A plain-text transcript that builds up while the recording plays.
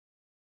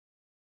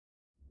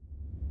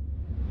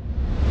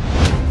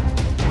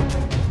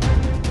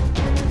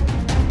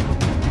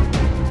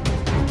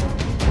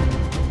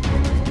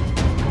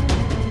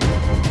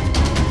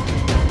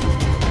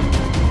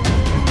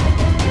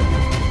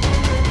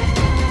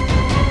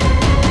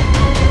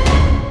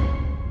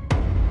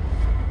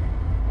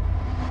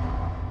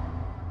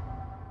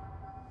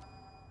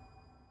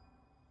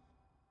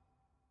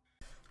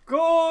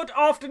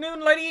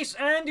afternoon, ladies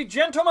and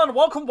gentlemen.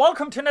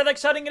 Welcome to another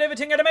exciting and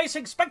everything and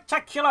amazing,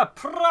 spectacular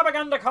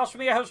Propagandacast with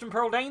me, your host and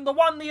Pearl Dane, the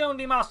one, the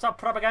only master of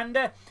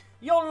propaganda,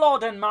 your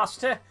lord and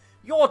master,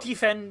 your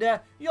defender,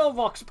 your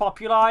vox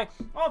populi,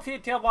 of here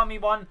till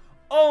 1v1,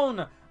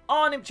 on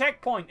Arnhem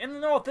Checkpoint. In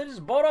the north, it is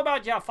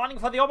Borobadger, fighting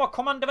for the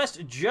Oberkommando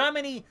West,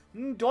 Germany,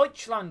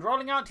 Deutschland,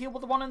 rolling out here with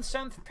the 1 and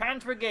 7th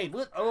Panther Brigade,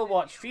 with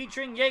Overwatch,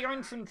 featuring Jaeger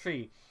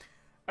Infantry.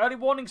 Early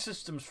warning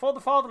systems for the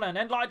fatherland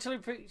and light artillery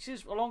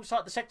pieces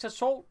alongside the sector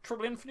assault.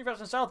 Triple infantry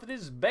versus south, it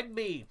is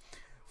Begbie.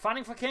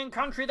 Fighting for king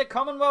country, the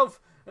Commonwealth,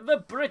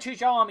 the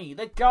British Army,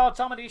 the Guards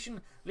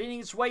Armadition, leading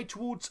its way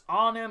towards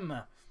Arnhem.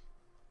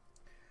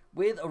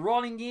 With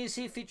Royal Engineers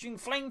here featuring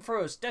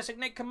flamethrowers,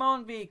 designate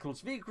command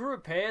vehicles, vehicle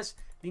repairs,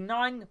 the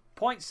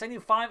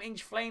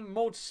 9.75-inch flame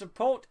mortar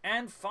support,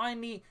 and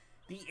finally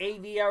the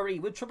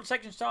AVRE. With triple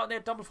section starting there,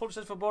 double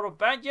forces for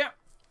Borobadger.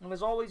 And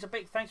as always, a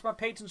big thanks to my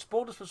patrons and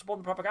supporters for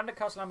supporting the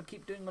Propagandacast, and I'm going to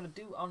keep doing what I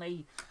do on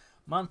a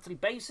monthly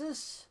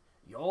basis.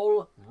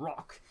 Y'all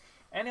rock.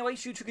 Anyway,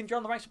 you two can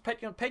join the ranks of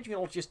Patreon page. You can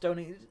also just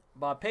donate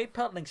by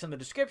PayPal. Links in the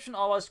description.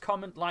 Always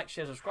comment, like,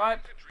 share, subscribe.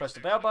 Press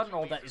the bell button.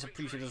 All that is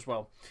appreciated as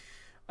well.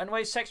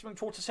 Anyway, section moving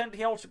towards the centre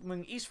here, also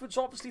moving eastwards,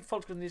 obviously,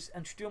 focusing on this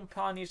and Sturm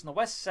Pioneers in the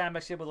west.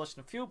 Sandbags here with less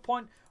than a fuel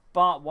point.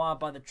 Barbed wire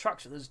by the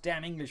trucks, so those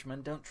damn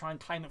Englishmen don't try and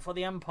claim it for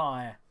the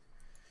Empire.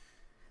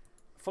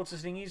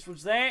 Focusing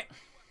eastwards there.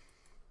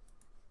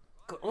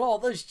 Good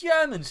lord, those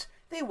Germans,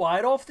 they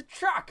wired off the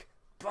truck.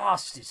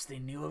 Bastards, they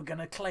knew they were going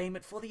to claim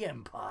it for the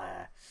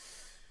Empire.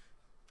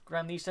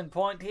 Grab the eastern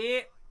point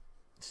here.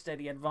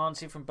 Steady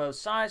advance here from both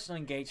sides. No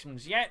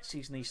engagements yet.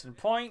 Seizing the eastern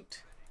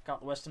point.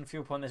 Got the western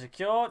fuel point there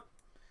secured.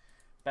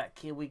 Back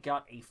here we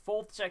got a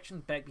fourth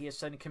section. Begbie is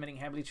certainly committing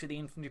heavily to the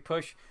infantry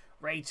push.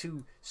 Ready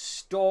to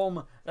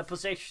storm the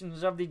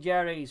positions of the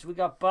Jerrys. We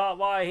got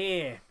barbed wire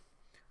here.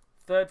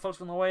 Third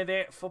folks on the way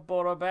there for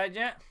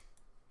Borobadger.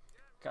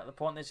 Got the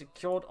point there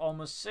secured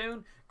almost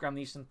soon. Grab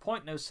the eastern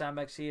point. No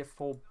sandbags here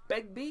for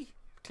Begbie.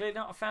 Clearly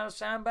not a fan of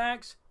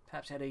sandbags.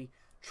 Perhaps had a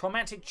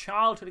traumatic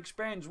childhood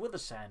experience with a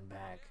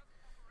sandbag.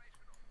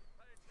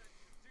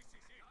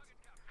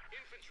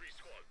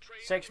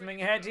 Section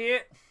moving ahead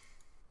here.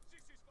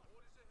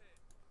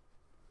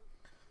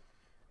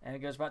 And it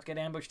goes back to get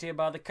ambushed here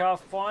by the Coh2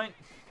 point.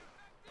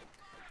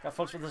 Got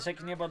folks with the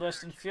second here by the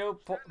western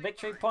fuel.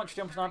 Victory point.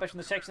 Jumps an ambush in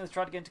the section. Let's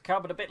try to get into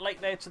cover, but a bit late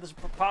there to this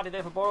party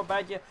there for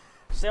Borobadger.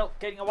 Still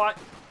getting a white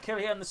kill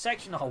here in the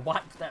section. Oh,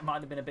 white, that might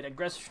have been a bit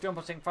aggressive. Sturm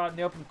taking fire in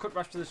the open. Could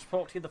rush to the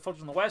support here. The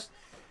folks on the west.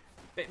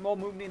 Bit more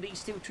movement in the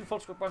east. Two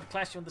folks got one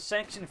clash in the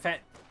section. In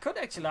fact, could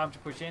actually allow him to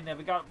push in there.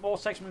 We got more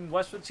section moving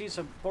westwards here.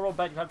 So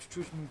Borobadger had to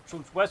choose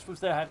towards westwards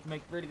there. Had to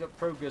make really good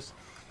progress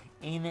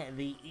in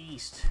the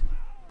east.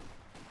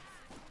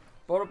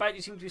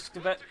 Borobadger seems to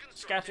be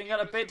scattering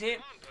out a bit here.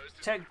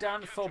 Take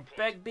down for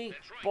Begbie.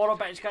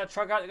 Borobadger's got a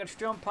truck out. They've got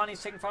Sturm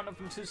Pioneers taking front of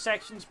them from two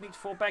sections. Meets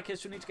fall back here,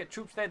 so need to get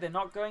troops there. They're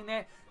not going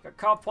there. Got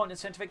Coh2 point and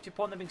centre victory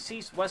point. They're being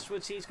seized.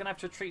 Westwards, he's going to have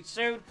to retreat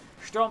soon.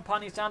 Sturm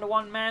Pioneers down to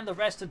one man. The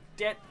rest are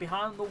dead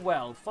behind the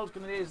well. Full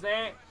Grenadiers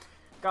there.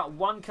 Got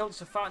one kill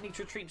so far. Need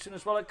to retreat soon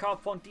as well.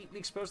 Coh2 point deeply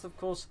exposed, of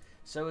course.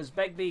 So is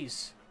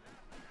Begbie's.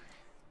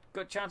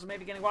 Good chance of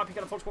maybe getting wiped. You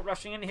got a full squad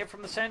rushing in here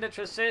from the centre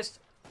to assist.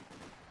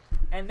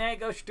 And there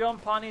goes Sturm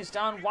Pioneers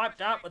down,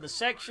 wiped out with the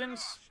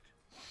sections.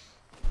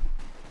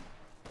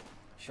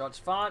 Shots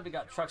fired. We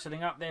got trucks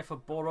setting up there for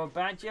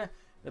Borobadger.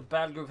 The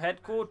battle group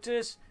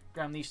headquarters.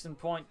 Grab the eastern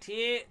point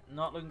here.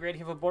 Not looking great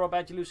here for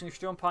Borobadger. Losing a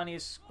Sturm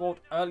Pioneers squad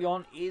early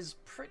on is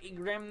pretty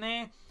grim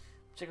there.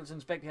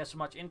 Shackleton's Begbie has so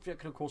much infantry.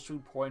 Could of course soon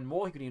pour in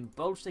more. He could even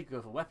bolster. He could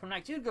go for weapon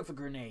acts. He could go for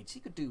grenades.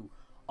 He could do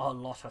a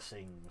lot of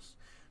things.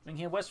 Moving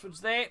here westwards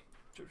there.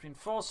 Troops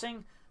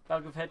reinforcing.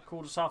 Battle group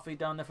headquarters halfway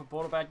down there for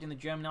Borobadger in the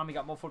German army.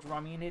 Got more forces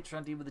running in here.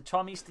 Trying to deal with the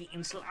Tommies, the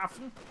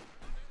Inselaffen.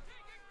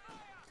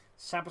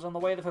 Sappers on the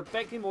way there for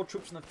Begbie. More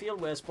troops in the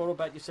field. Where's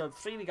Borobadger still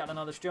 3? We got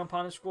another Sturm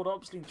Pioneer squad,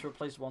 obviously, to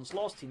replace the ones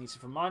lost. He needs it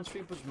for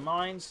minesweepers,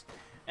 mines,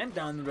 and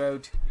down the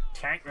road,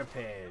 tank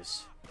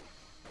repairs.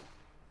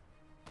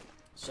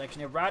 Section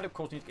here, right, of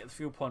course, need to get the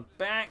fuel point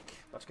back.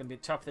 That's going to be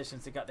tough there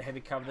since they got the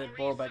heavy cover that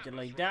Borobadger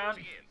laid down.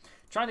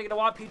 Trying to get a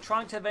YP,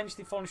 trying to avenge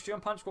the fallen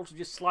Sturm Pioneer squad to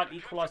just slightly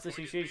equalise the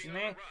situation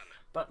there.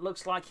 But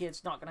looks like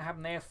it's not going to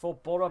happen there for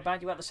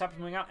Borobadger. Got the sappers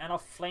moving up and a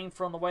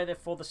flamethrower on the way there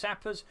for the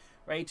sappers.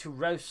 Ready to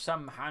roast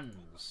some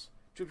hands.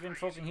 Troops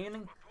reinforcing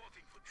healing.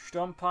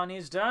 Sturm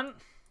Pioneers done.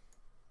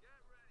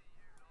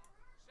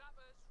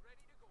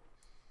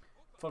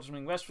 Forces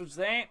moving westwards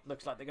there.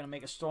 Looks like they're going to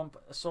make a storm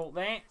assault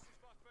there.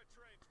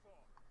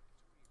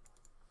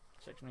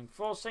 Section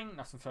reinforcing.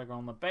 Nothing further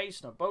on the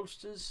base. No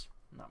bolsters.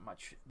 Not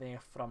much there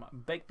from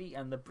Begbie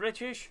and the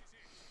British.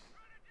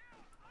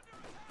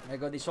 There you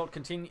go, the assault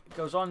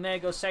goes on. There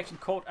goes section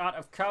caught out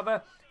of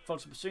cover.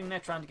 Folks are pursuing there,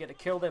 trying to get a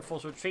kill there,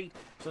 force retreat,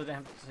 so they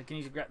can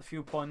easily grab the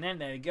fuel point then.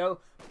 There you go.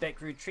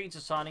 Beck retreats,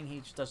 deciding he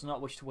just does not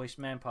wish to waste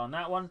manpower on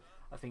that one.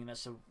 I think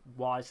that's a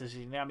wise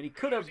decision there. I mean, he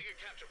could have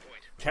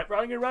kept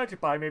running around to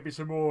buy maybe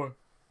some more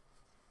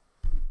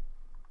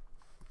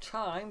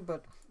time,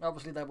 but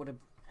obviously that would have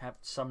have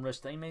some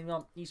risk aiming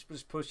on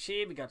eastwards push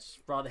here. We got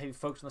rather heavy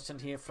focus on the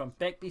centre here from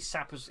Begbie,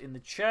 sappers in the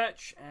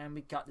church, and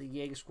we got the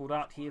Jaeger squad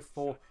out here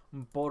for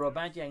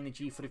Borobadger and the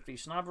G43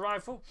 sniper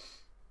rifle.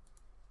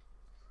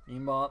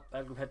 Meanwhile,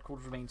 Battle Group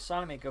headquarters remain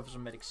silent. May go for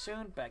some medics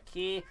soon. Back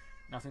here,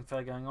 nothing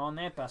further going on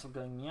there. Basil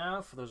going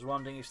meow. For those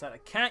wondering, is that a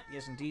cat?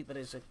 Yes, indeed, that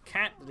is a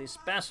cat. That is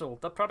Basil,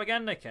 the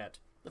propaganda cat,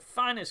 the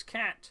finest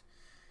cat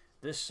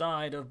this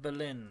side of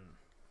Berlin.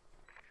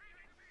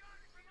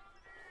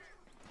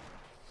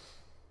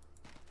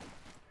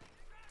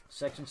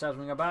 Section 7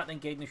 moving about, then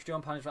engaging the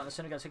Sturm Panzers around the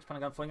centre. Got 6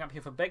 Panagon flying up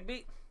here for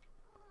Begbie.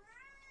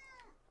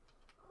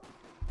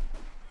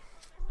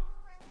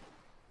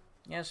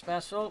 Yes,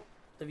 Basil,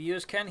 the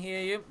viewers can hear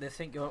you. They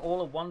think you're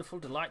all a wonderful,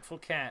 delightful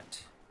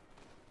cat.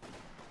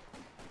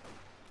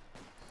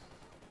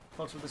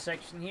 Folks with the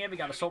section here, we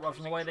got assault rifles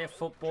on the way there.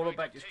 Footballer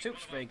back his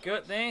troops, very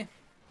good there.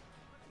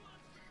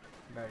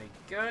 Very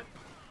good.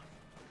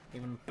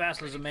 Even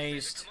Basil is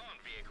amazed.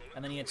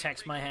 And then he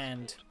attacks my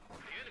hand.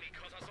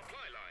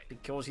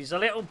 Because he's a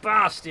little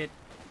bastard.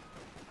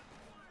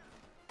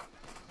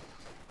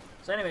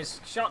 So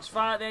anyways, shots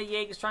fired there.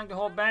 Jaeger's trying to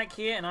hold back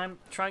here, and I'm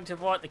trying to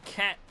avoid the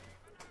cat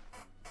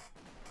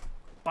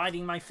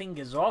biting my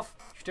fingers off.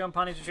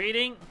 Sturmpanic is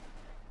retreating.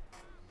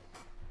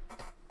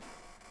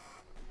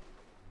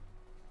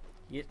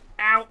 He's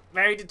out,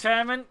 very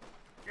determined.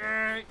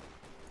 Damned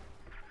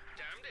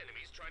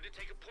enemies trying to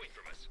take a point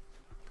from us.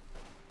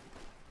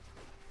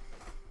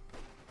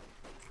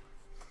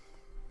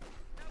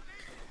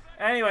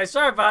 Anyway,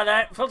 sorry about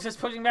that. Folks, just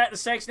pushing back the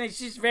section. It's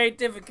just very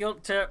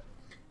difficult to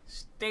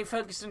stay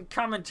focused and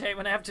commentate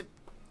when I have to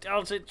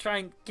also try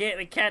and get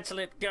the cat to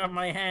let go of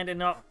my hand and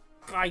not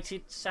bite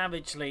it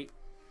savagely.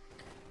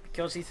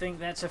 Because he thinks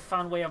that's a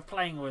fun way of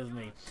playing with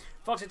me.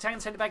 Folks,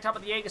 Italians headed back up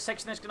at the Jaeger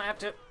section. That's going to have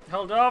to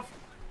hold off.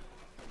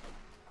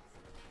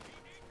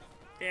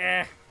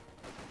 Yeah.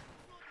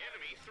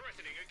 Enemy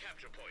threatening a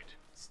capture point.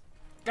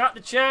 Got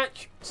the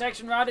church.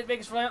 Section routed.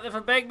 Biggest fly up there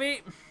for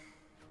Begbie.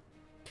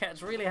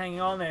 Cat's really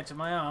hanging on there to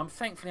my arm.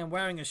 Thankfully, I'm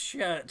wearing a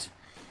shirt.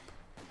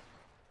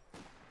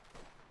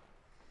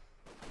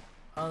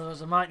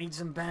 Otherwise, I might need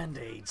some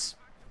band-aids.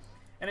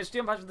 And it's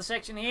still with the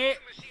section here.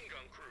 Machine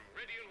gun crew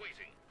ready and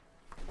waiting.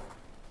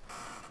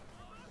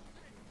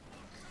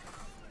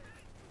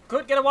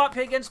 Could get a wipe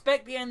here against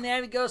Begbie, and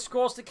there we go.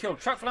 Scores the kill.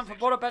 Truck flank for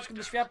Borobadger in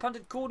the Schwer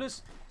punted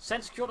quarters.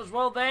 Sense secured as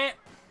well there.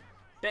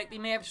 Begbie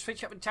may have to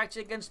switch up in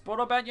tactic against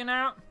Borobadger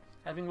now.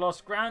 Having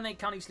lost ground, they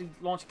can't easily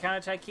launch a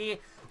counter-attack here.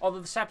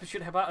 Although the sappers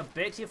should have out a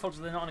bit here, folks,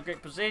 they're not in a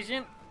great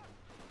position.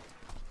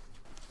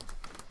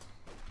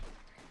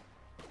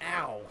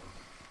 Ow.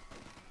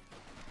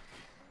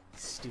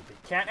 Stupid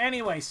cat.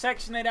 Anyway,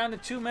 section they're down to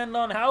 2 men low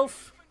on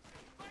health.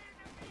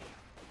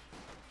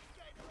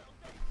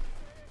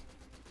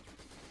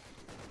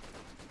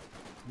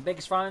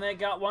 Biggest fire there,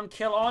 got 1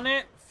 kill on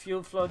it.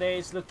 Fuel flow there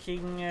is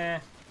looking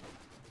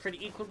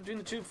pretty equal between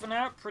the two for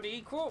now. Pretty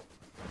equal.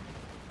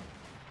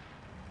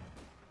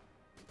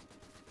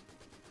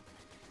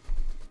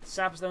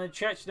 Sappers down the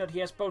church note he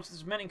has both of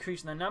his men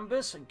increasing their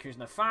numbers, increasing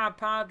their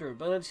firepower,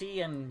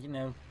 durability, and, you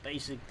know,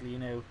 basically, you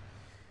know,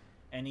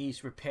 any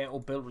repair or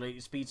build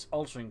related speeds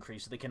also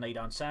increase. So they can lay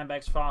down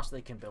sandbags faster,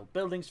 they can build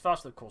buildings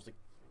faster. Of course, they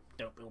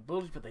don't build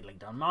buildings, but they lay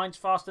down mines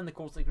faster, and of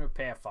course, they can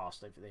repair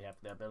faster if they have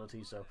their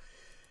ability. So,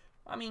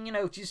 I mean, you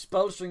know, just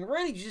bolstering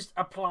really just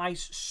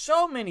applies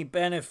so many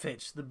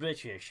benefits to the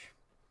British.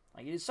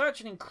 Like, it's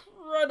such an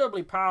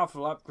incredibly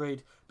powerful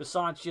upgrade,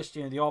 besides just,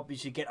 you know, the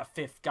obvious, you get a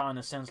 5th guy in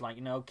a sense, like,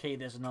 you know, okay,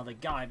 there's another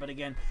guy. But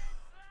again,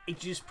 it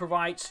just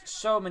provides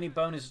so many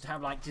bonuses to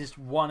have, like, just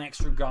 1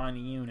 extra guy in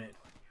the unit.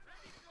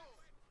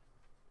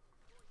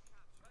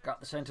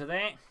 Got the centre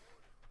there.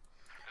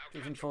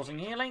 Reinforcing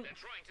healing.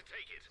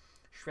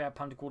 Schwer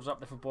punter quarters up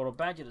there for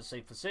Borobadger at a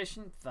safe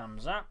position.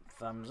 Thumbs up,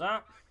 thumbs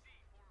up.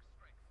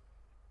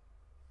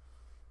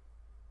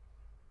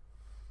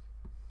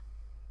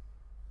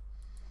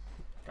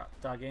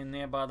 Got dug in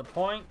there by the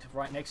point,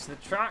 right next to the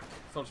truck.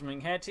 Filtering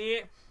head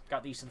here.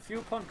 Got these to the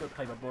fuel point. Good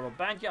play by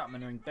Borobadger. I'm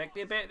maneuvering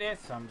Begbie a bit there.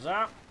 Thumbs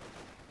up.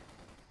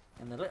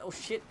 And the little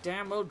shit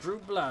damn well drew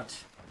blood.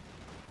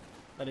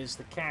 That is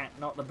the cat,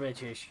 not the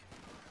British.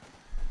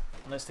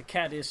 Unless the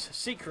cat is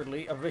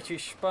secretly a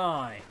British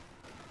spy.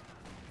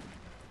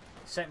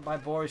 Sent by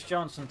Boris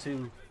Johnson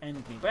to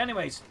end me. But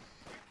anyways,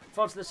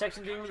 forward to the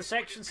section, dealing with the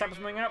section. Sappers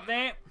moving up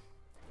there.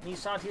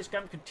 East side here,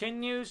 scam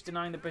continues,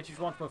 denying the British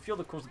want more fuel.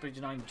 Of course, the British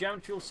denying German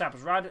fuel.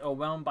 Sappers routed,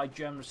 overwhelmed by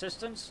German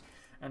resistance.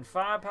 And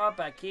firepower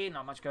back here,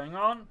 not much going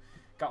on.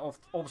 Got off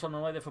orbs on the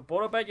way there for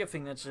Borobadger. I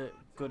think that's a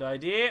good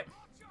idea.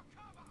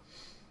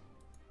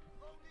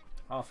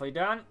 Halfway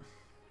done.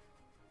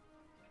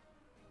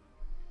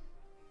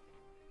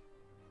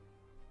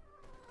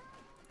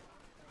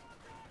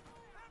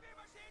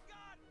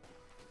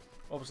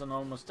 Orbs are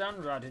almost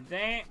done, routed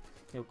there.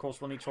 He, of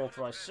course, will need to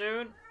authorize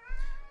soon.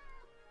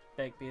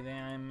 Begbie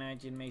there, I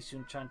imagine, may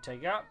soon try and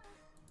take up.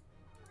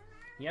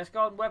 He has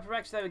got weapon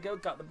racks, there we go.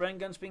 Got the Bren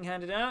guns being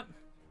handed out.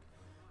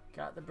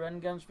 Got the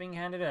Bren guns being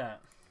handed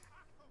out.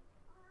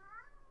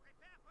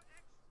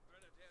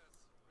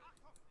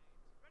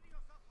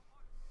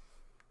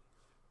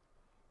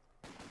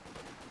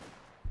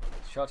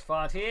 Shots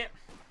fired here.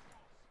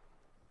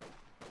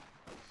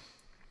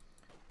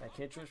 Back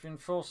here, troops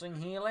reinforcing,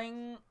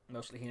 healing.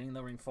 Mostly healing,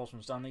 the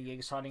reinforcements done. The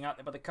Jaegers hiding out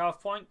there by the Coh2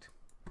 point.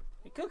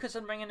 You could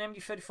consider bringing an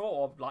MG34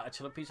 or light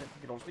artillery piece. I think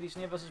it could also be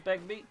decent here versus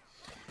Begbie.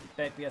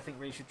 Begbie, I think,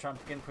 really should try and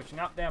begin pushing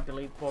up there. I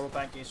believe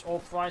Borobadger is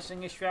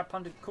authorizing his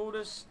strap-hunted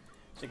quarters.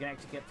 So you can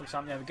actually get for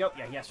something. There we go.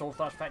 Yeah, yes,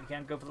 authorized. In fact, you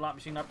can go for the light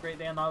machine upgrade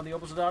there. Now the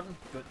opposite garden.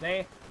 Good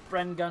there.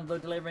 Bren gun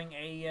delivering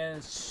a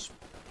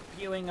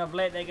spewing of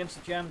lead against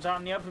the Germans out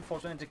in the open.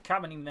 Forcing them to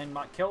come and even then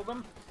might kill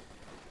them.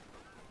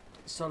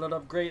 Solid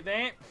upgrade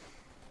there.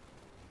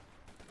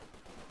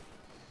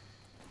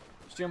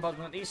 Sturmpanzer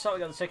on the east side. We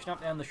got the section up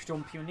there on the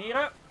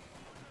Sturmpioneer.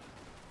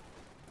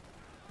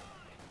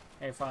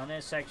 Okay, fine,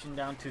 there's section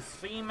down to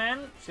 3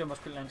 men. Still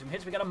must quickly land some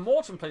hits. We got a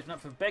mortar placement up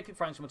for Begbie,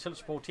 finding some artillery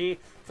support here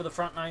for the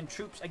frontline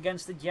troops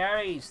against the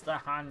Jerrys, the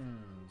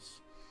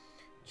Huns.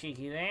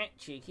 Cheeky there,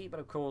 cheeky, but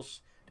of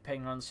course,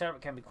 depending on the setup,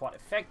 it can be quite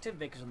effective.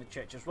 Vickers on the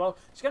church as well.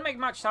 It's going to make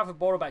much tougher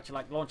for Borobadger,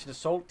 like launch an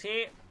assault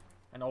here,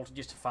 and also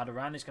just to fight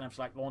around. It's going to have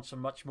to like launch some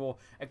much more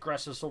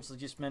aggressive assaults that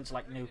just meant to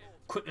like, you know,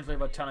 quickly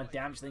deliver a ton of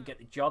damage, then get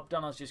the job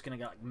done. I was just going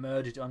to get like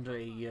murdered under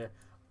a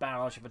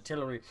barrage of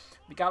artillery.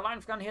 We got a line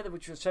of gun here,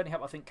 which would certainly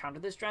help, I think, counter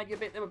this drag a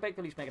bit. They were big,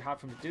 at least make it hard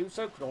for him to do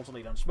so. Could also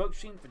lead on smoke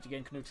screen, which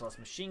again can neutralize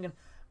machine gun,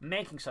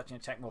 making such an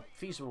attack more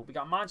feasible. We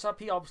got mines up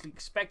here, obviously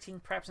expecting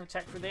perhaps an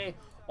attack through there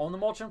on the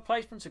mortar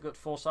emplacements. A good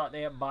foresight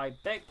there by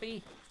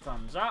Begbie.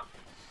 Thumbs up.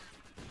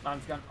 Line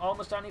of gun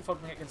almost only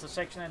following against the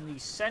section in the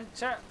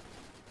center.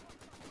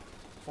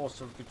 Forced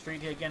to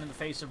retreat here again in the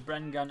face of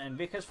Bren gun and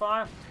Vickers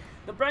fire.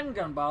 The Bren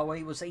gun, by the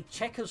way, was a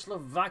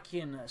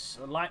Czechoslovakian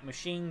light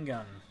machine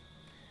gun.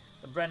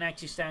 The Bren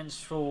actually stands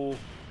for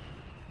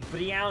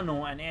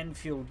Briano and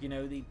Enfield. You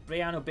know, the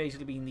Briano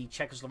basically being the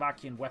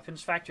Czechoslovakian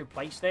weapons factory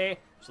placed there,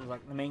 so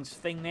like the main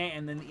thing there,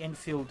 and then the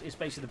Enfield is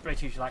basically the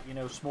British, like, you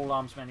know, small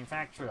arms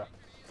manufacturer.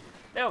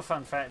 They were a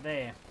fun fact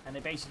there, and they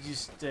basically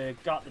just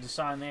got the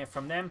design there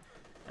from them,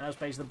 and that was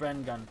basically the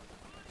Bren gun.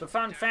 So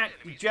fun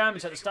fact, the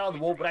Germans at the start of the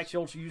war would actually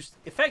also use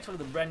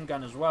effectively the Bren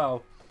gun as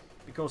well,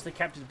 because they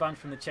captured a bunch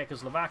from the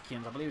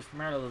Czechoslovakians. I believe it was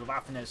primarily the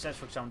Waffen SS,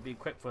 for example, to be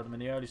equipped for them in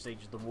the early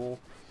stages of the war.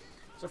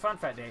 So fun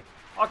fact there.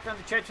 Occupying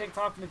the church, taking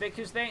fire from the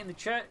Vickers there in the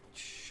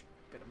church.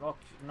 Bit of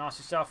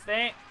nasty stuff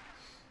there.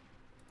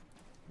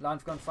 Line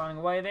of gun firing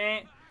away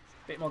there.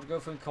 Bit more to go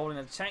for calling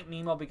a tank.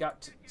 Meanwhile, we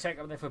got tech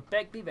up there for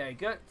Begbie. Very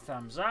good.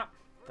 Thumbs up.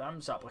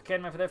 Thumbs up. We're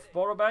kidding over there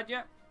for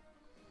Borobadger.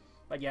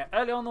 But yeah,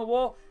 early on in the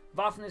war,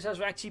 Waffen SS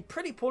were actually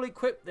pretty poorly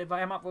equipped. They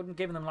wouldn't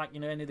give them, like, you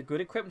know, any of the good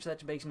equipment, so they had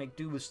to basically make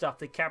do with stuff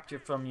they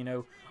captured from, you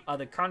know,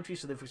 other countries.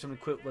 So they, for example,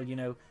 equipped with, you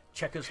know,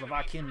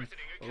 Czechoslovakian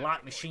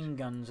light machine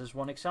guns as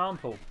one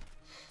example.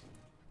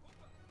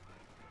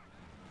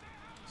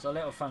 So a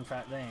little fun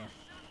fact there.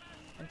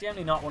 And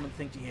generally not one of the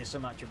things you hear so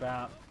much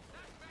about.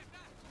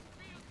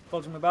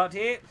 Closing about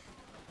here.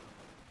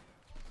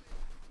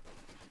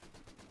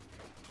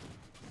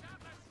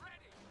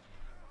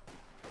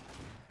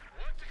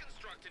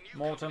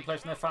 Mortar in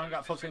place, and they're finally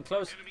got floating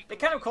close. They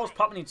can, of course,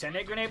 pop an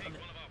incendiary grenade, but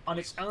on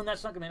its own,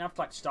 that's not going to be enough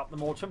to like stop the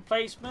mortar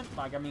emplacement.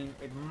 Like, I mean,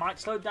 it might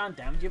slow down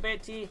damage a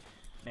bit here.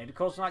 Maybe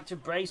cause them like to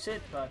brace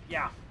it, but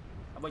yeah.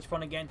 At which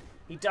point, again,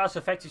 he does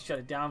effectively shut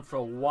it down for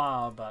a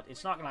while, but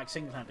it's not going to like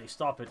single-handedly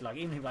stop it. Like,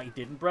 even if like he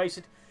didn't brace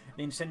it,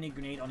 the incendiary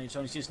grenade on its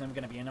own is just never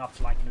going to be enough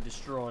to like, you know,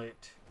 destroy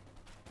it.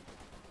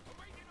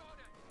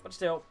 But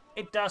still,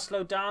 it does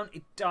slow down.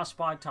 It does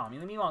buy time.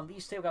 In the meanwhile,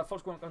 these two got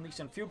force going on these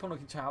and fuel pump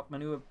looking to help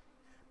maneuver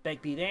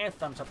Begbie there.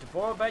 Thumbs up to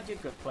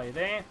Borobadger. Good play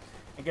there.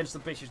 Against the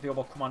British, the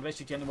Oberkommandist,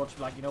 you generally want to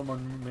be like, you know, more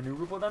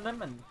maneuverable than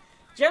them. And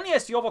generally,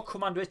 as the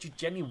Oberkommandist, you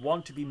generally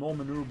want to be more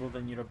maneuverable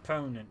than your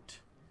opponent,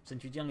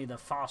 since you're generally the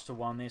faster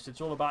one there. So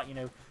it's all about, you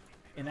know,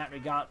 in that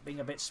regard,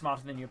 being a bit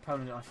smarter than your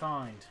opponent, I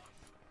find.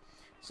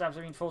 Sabs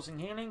are reinforcing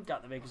healing.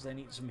 Got the Vickers, they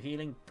need some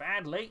healing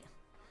badly.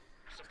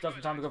 Still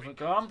some time to go for the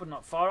ground, but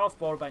not far off.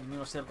 Borobadger,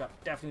 meanwhile, still got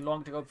definitely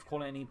long to go for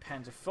calling any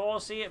Panzer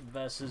Force here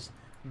versus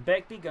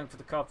Begbie, going for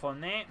the Coh2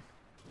 on there.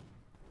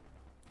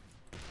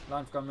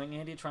 Line of gun ring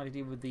here, trying to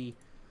deal with the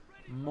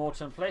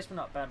mortar emplacement.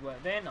 Not bad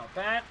work there, not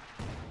bad.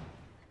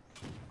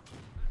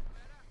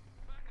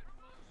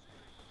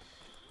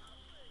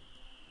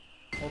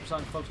 All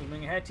signs folks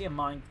ring ahead here.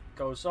 Mine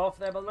goes off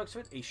there by the looks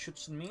of it. A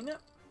Schutzmine,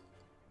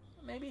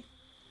 maybe.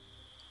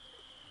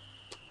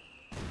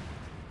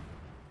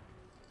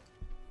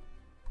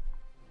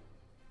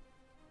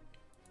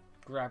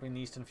 Grabbing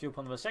the eastern fuel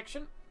pump of the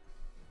section.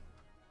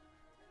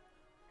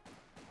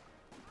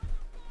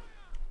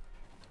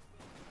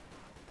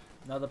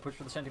 Another push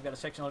for the centre. We've got a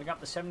section holding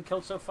up. The 7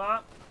 kills so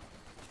far.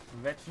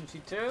 Veteran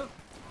C2.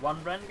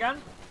 1 Bren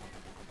gun.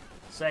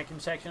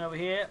 Second section over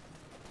here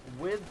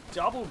with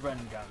double Bren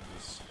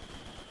guns.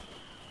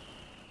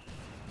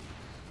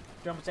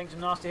 Jumper taking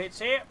some nasty hits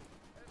here.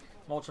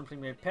 Mortar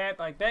completely repaired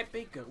by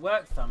Begbie. Good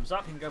work. Thumbs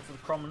up. He can go for the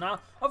Cromwell now.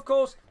 Of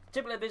course,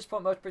 typically at this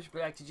point, most British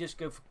will actually just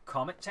go for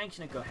Comet tanks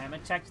and then go hammer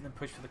tanks and then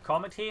push for the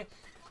Comet here.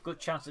 Good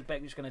chance that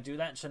Begbie's going to do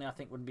that. Certainly, I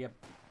think wouldn't be a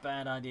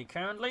bad idea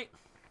currently.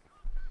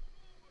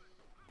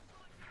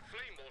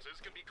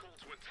 forces can be called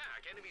to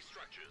attack enemy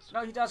structures.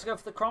 No, he does go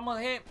for the Cromwell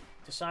here.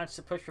 Decides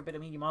to push for a bit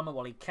of medium armor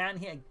while he can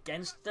here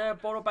against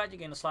Borobadger.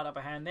 Getting a slight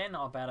upper hand there.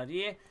 Not a bad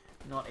idea.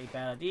 Not a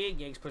bad idea.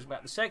 Jaeger's pushing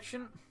back the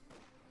section.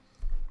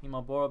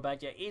 Meanwhile,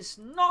 Borobadger is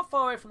not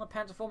far away from the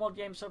Panther 4 mod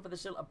game, so there's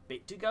still a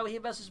bit to go here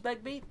versus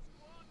Begbie.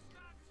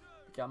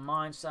 Got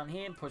mines down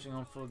here, pushing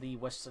on for the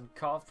western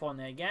Coh2 point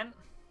there again.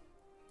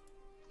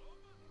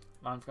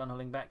 Line's gun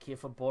holding back here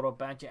for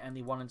Borobadger and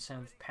the 1 and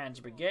 7th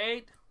Panzer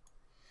Brigade.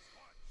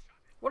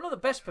 One of the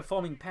best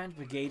performing Panzer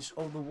Brigades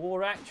of the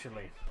war,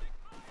 actually.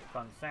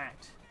 Fun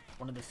fact.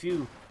 One of the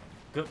few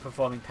good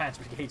performing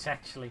Panzer Brigades,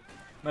 actually.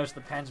 Most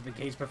of the Panzer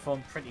Brigades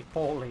perform pretty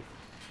poorly.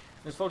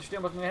 There's Vulture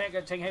still looking ahead,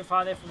 taking heavy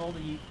fire there from all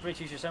the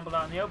British assembled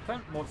out in the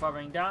open. More fire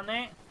raining down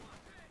there.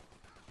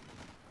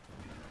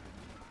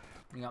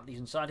 Bring up these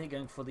inside here,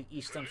 going for the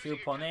eastern field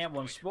point there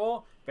once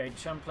more. Very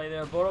chum play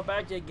there,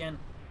 Borobadger again,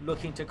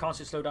 looking to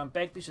constantly slow down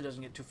Begbie so it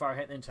doesn't get too far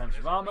ahead in terms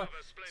of armor.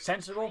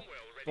 Sensible.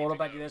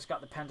 Borobadger there's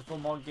got the Panther 4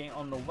 mod game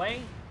on the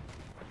way.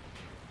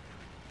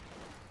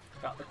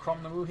 Got the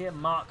Cromwell here,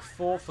 Mark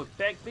IV for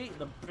Begbie,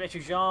 the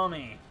British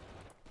Army.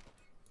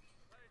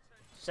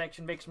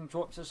 Section makes them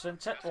towards the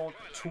centre, or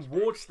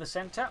towards the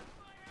centre.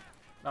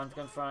 Line's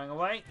gun firing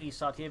away. East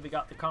side here, we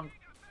got the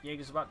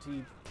Jaeger's about to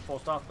be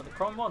forced off by the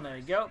Cromwell. There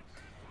we go.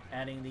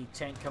 Adding the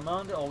tank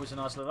commander, always a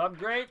nice little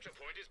upgrade.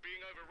 Checkpoint is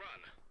being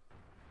overrun.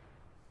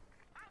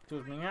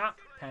 Tools coming out.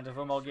 Panther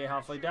 4 mod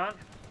halfway done.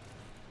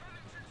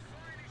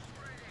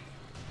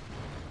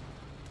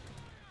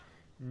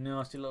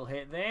 Nasty little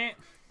hit there.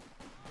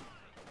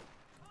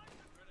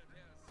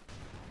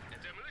 The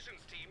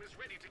demolitions team is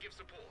ready to give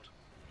support.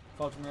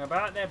 Faltering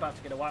about there, about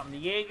to get a wipe on the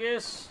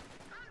Jaegers.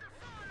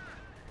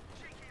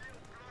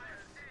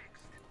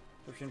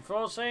 Pushing,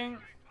 forcing.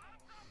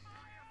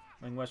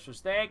 Wing west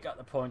was there, got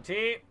the point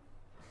here.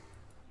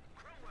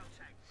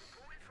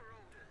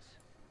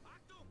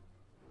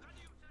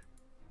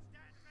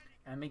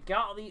 And we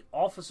got the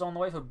officer on the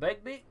way for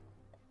Begbie.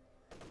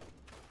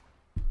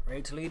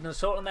 Ready to lead an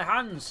assault in their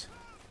hands.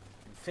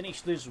 And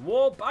finish this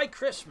war by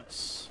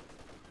Christmas.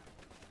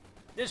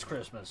 This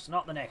Christmas,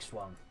 not the next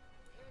one.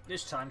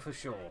 This time for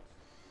sure.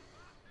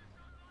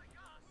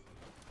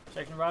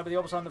 Second ride with the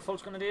opposite on the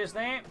Fultz Grenadiers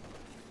there.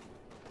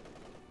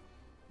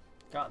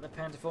 Got the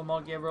Panther 4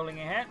 mod gear rolling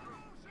ahead.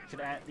 Should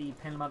add the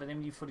Penmounted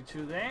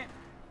MG42 there.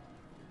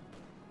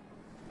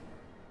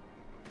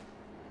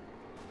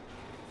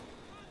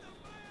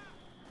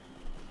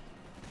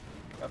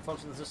 Got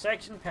Fultz into the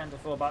section. Panther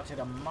 4 about to hit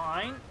a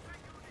mine.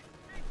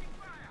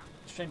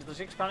 Straight to the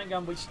 6-pounder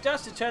gun, which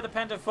does deter the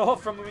Panther 4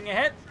 from moving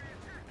ahead.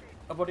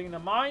 Avoiding the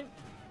mine.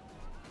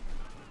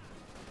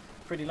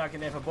 Pretty lucky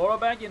there for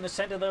Borobadger. In the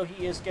centre, though,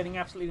 he is getting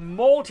absolutely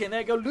mauled. And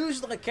there go,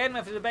 loses the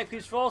cannon for the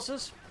Begbie's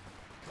forces.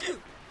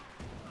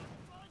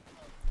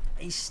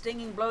 A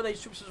stinging blow.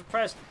 These troops are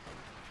suppressed,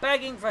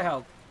 begging for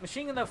help.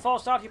 Machine gun, though,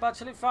 false start. About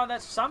to fire.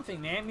 That's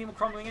something there. Meanwhile,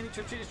 crumbling any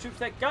troops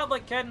that got the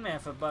cannon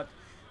effort, but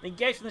the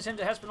engagement from the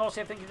centre has been lost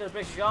here. Thinking of the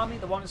British Army.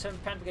 The 1 and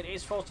 7th Panther Brigade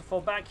is forced to fall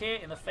back here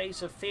in the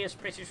face of fierce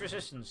British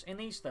resistance. In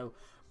the east, though,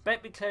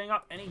 Begbie clearing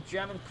up any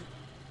German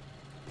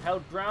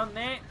held ground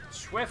there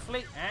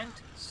swiftly and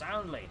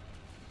soundly.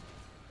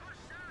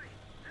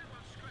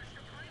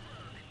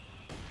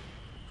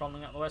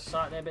 Crumbling up the west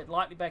side there, a bit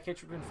lightly back here,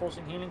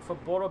 reinforcing healing for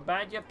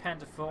Borobadger.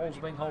 Panther 4 also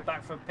being held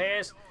back for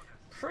repairs.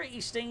 Pretty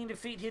stinging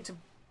defeat here to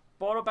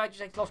Borobadger.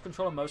 He's lost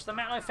control of most of the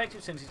map. Not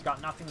effective since he's got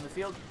nothing in the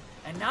field.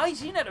 And now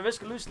he's in at the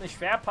risk of losing the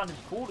Schwerpanzer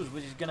quarters,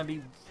 which is going to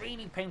be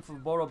really painful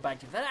for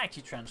Borobadger if that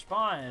actually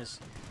transpires.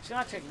 He's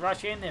going to have to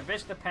rush in there,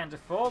 risk the Panther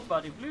 4,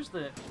 but if you lose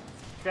the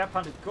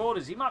Schwerpanzer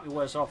quarters, he might be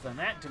worse off than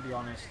that, to be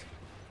honest.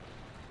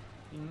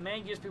 He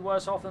may just be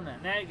worse off than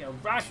that. There you go.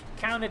 Rush,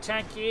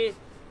 counter-attack here.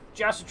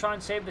 Just to try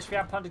and save the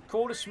Schwerpanzer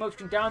quarters.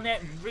 Smoke's down there.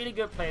 Really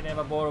good play there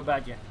by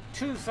Borobadger.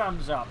 2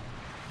 thumbs up.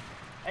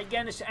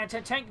 Again, this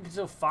anti-tank can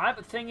still fire,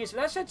 but the thing is,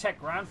 let's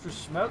attack around through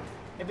smoke.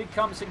 It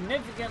becomes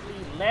significantly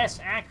less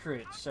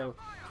accurate. So,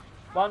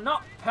 while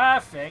not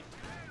perfect,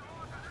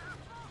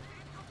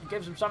 it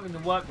gives them something to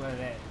work with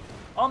there.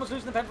 Almost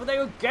losing the pen, but they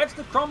go gets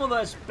the Cromwell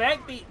as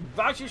Begbie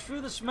rushes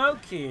through the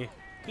smoke here.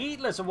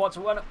 Heedless of what's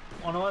on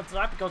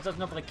that because doesn't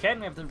know for the cannon.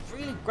 We have the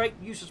really great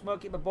use of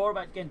smoke here by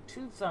Borobadger. Again,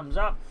 2 thumbs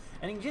up.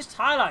 And it just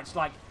highlights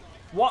like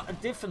what a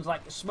difference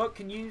like smoke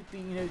can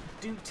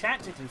do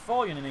tactically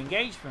for you in an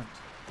engagement.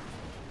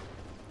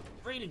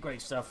 Really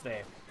great stuff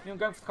there. You know,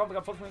 going for the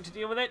combat, got to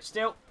deal with it.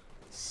 Still,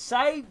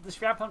 save the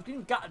Schwerpanzer.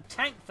 Even got a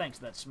tank thanks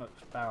to that smoke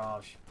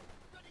barrage.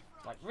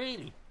 Like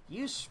really,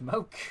 use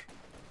smoke.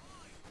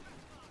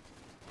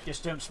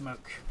 Just don't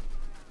smoke.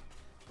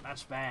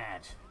 That's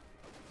bad.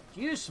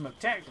 Use smoke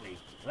tactically.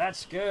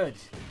 That's good.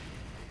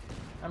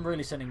 I'm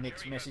really sending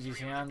mixed messages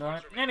here, aren't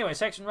I? Anyway,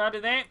 section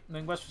routed there.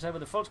 Moving west was over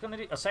the Fultz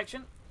Grenadier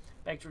section.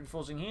 Back to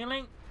reinforcing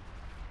healing.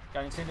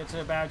 Going into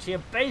the barrage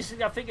here.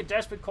 Basically, I think a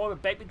desperate call of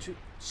Begbie to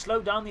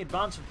slow down the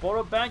advance of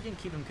Borobadger and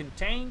keep him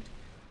contained.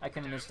 I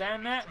can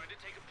understand that.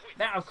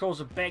 That, of course,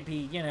 of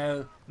Begbie, you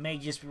know, may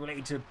just be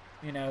related to,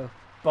 you know,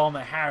 Bomber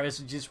Harris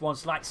and just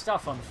wants light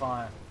stuff on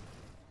fire.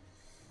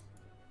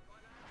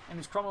 And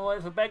he's crumbling away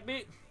for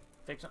Begbie.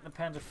 Fixing up the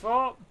Panzer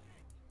IV.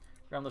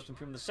 Ground listing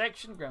from the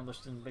section. Ground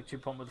listing big 2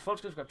 point with the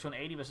Volkswagen. We've got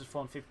 280 versus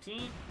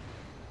 415.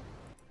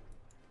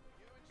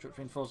 Troops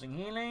reinforcing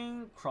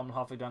healing. Cromwell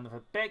halfway down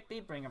for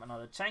Begbie. Bring up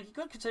another tank. He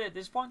could consider at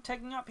this point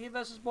taking up here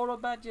versus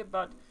Borobadger,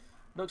 but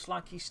looks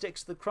like he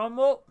sticks to the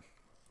Cromwell.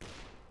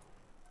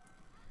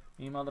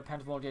 Meanwhile, the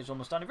Panther Volunteer is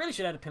almost done. He really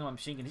should have a pin on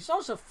machine gun. He's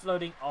also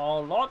floating a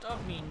lot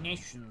of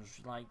munitions.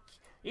 Like,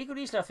 he could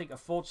easily, I think,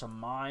 afford some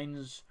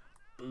mines,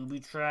 booby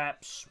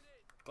traps.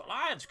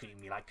 Goliaths could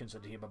even be like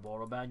considered here by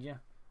Borobadger.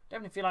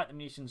 Definitely feel like the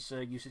munitions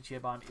usage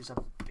here by him is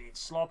a bit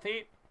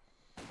sloppy.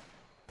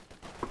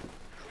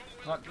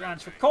 Not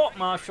grounds for court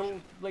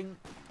martialing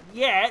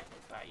yet,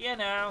 but you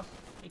know,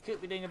 he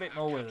could be doing a bit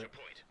more with it.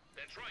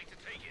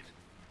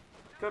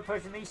 Good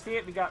push in east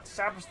here. We got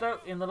Saperstow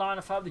in the line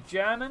of fire of the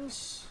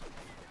Germans.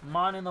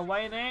 Mine in the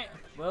way there.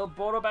 Well,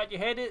 Borobadger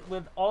hit it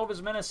with all of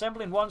his men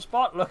assembled in one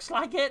spot. Looks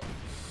like it.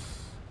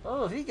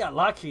 Oh, he got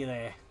lucky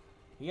there.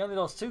 He only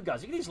lost 2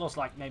 guys. He could have lost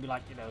like maybe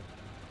like, you know,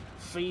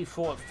 3,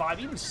 4, 5,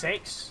 even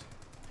 6.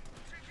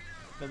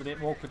 A little bit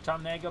more good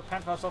time there. Go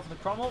Panther off in the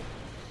Cromwell.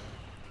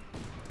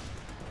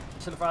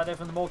 Solidify there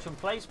from the mortar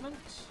emplacement.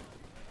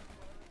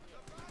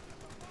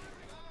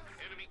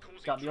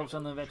 Got the ults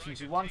on the veterans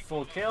who won.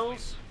 4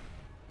 kills.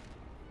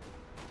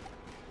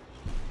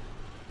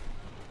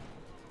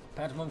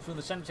 Panther moving through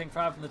the center, taking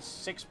fire from the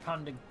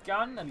 6-pounder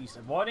gun. At least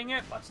avoiding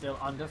it, but still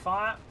under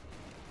fire.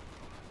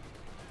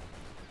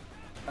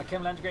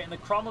 Kimmel integrating the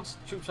Cromwell.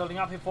 Troops holding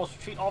up here. Forced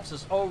retreat.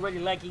 Officers already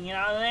legging it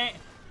out of there.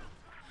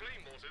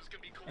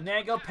 And there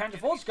you go,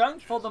 Panther's going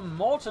for the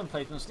mortar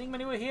emplacement. Sneak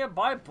maneuver here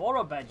by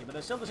Borobadger, but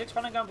there's still the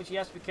 6-pounder gun, which he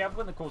has to be careful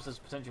with. Of course, there's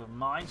potential of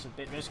mines, so a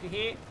bit risky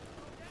here.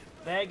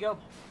 There you go.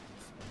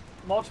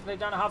 Mortar plate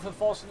down a half of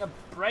forcing a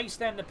brace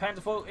then. The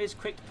Panther is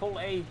quick to pull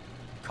a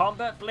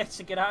combat blitz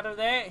to get out of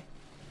there.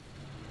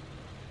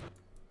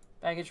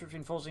 Baggage troops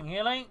reinforcing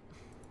healing.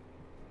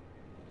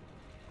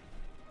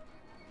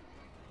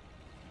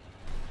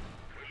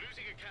 We're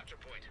losing a capture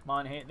point.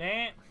 Mine hit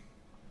there.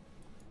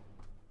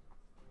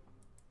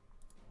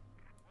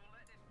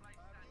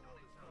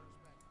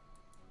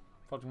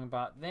 Talking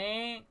about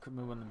there, could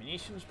move on the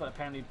munitions, but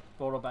apparently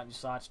Borobadger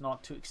decides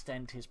not to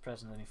extend his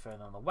presence any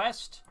further on the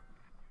west.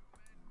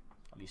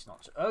 At least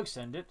not to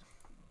extend it.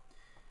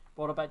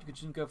 Borobadger could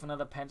soon go for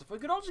another Panther. We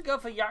could also go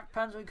for Yak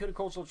Panzer. We could have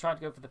also tried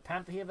to go for the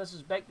Panther here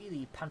versus Begbie,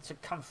 the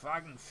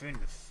Panzerkampfwagen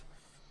 5.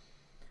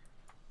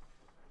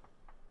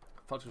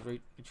 Fox was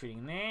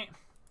retreating there.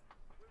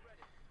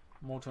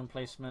 Mortar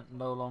emplacement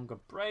no longer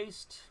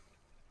braced.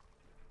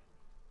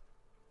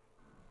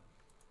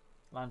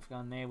 Line for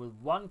gun there with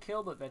 1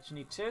 kill, but veteran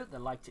need 2. The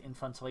light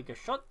Infanterie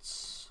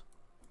shots.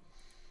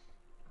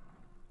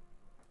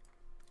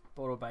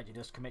 Borobadger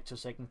does commit to a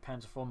second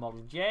Panzer IV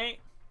Model J.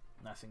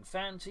 Nothing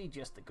fancy,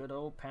 just the good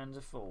old Panzer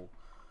IV.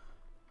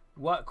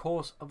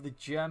 Workhorse of the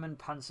German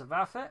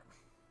Panzerwaffe.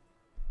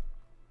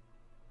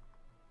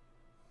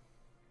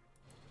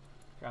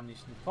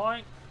 Ammunition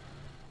point.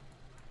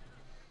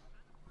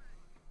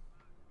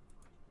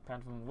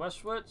 Panther moving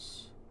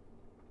westwards.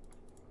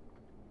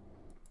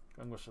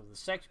 Going west of the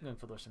section, going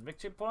for the western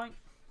victory point.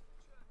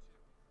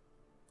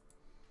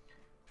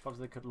 Fox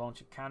they could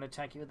launch a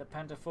counter-attack here with the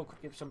Panther IV,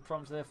 could give some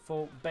problems there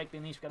for Begbie,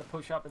 and he's got to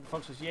push up, and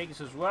Fox's Jaegers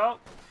as well.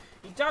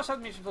 He does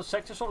have mission for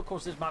sector assault. Of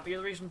course, this might be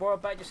the reason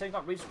Borobadger saying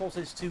not reach course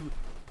is to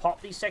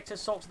pop these sector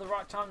assaults at the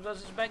right times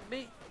versus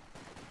Begbie.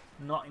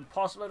 Not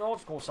impossible at all.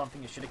 Of course,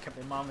 something you should have kept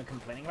in mind when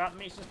complaining about the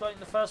mission split in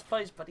the first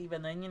place, but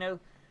even then, you know,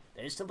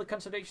 there's still the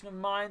consideration of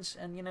mines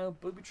and, you know,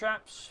 booby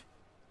traps.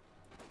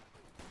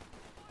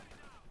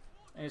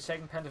 And the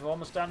second Panther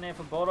almost down there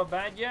for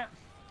Borobadger.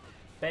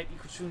 Begbie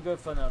could soon go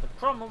for another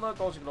Cromwell,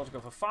 though. Also could also go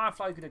for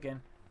Firefly. You could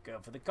again go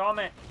for the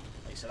Comet.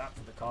 They set up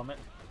for the Comet.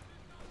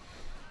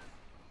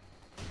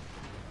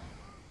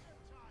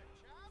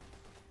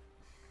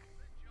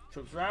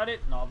 Troops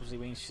routed, and obviously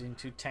we're interesting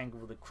to tangle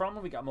with the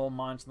Cromwell. We got more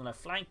mines on the left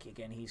flank.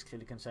 Again, he's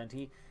clearly concerned.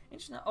 He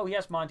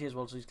has mine here as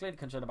well, so he's clearly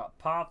concerned about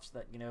paths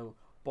that, you know,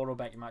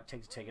 Borobadger might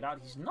take to take it out.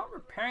 He's not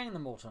repairing the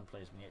mortar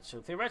emplacement yet, so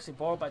theoretically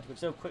Borobadger could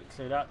still quickly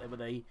clear it out there with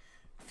a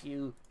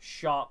few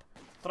sharp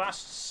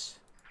thrusts.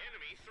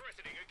 Enemy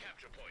threatening a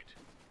capture point.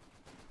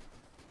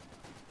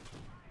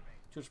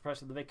 Troops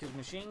pressing the Vickers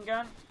machine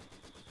gun.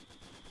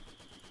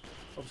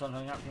 Oops, I'm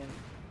hung up here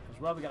as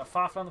well. We got a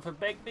Firefly for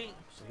Begbie,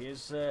 so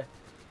here's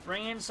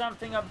bringing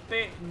something a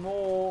bit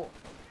more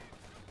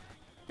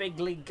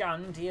bigly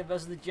gunned here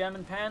versus the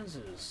German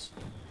Panzers.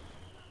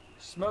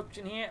 Smoked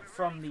in here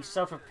from the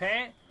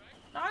self-repair.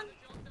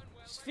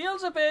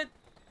 Feels a bit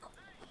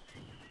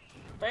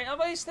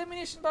waste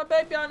ammunition by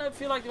Begbie. I don't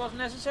feel like it wasn't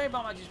necessary, but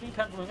I might just be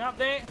penciling up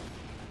there.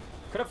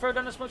 Could have thrown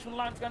down a smoke from the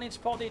line for gun in to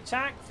support the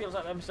attack. Feels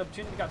like that missed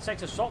opportunity. We got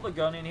sector assault the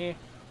gun in here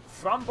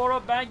from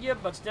Borobadger,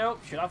 but still,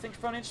 should I think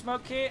thrown in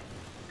smoke here?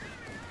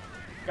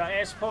 Got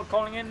air support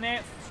calling in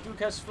there.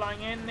 Stukas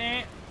flying in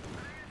there.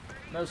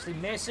 Mostly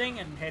missing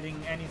and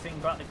hitting anything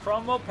but the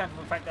Cromwell.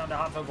 Panther in fact down to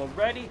half over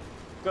already.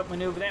 Good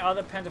maneuver there.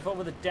 Other Panther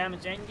with a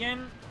damaged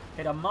engine.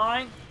 Hit a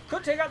mine.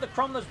 could take out the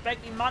Cromwell's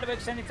Begbie. Might have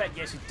extended. In fact,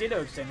 yes, he did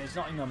extend. It's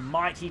not in the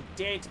might. He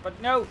did. But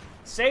no.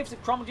 Saves the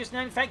Cromwell just now.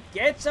 In fact,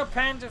 gets a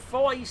Panther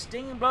 4. He's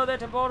stinging blow there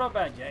to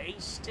Borobadger.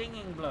 A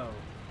stinging blow.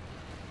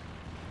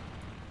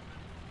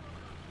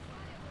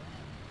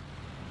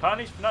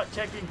 Punished for not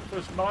checking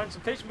those mines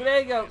of fish. But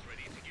there you go.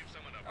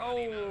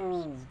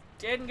 Oh,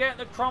 didn't get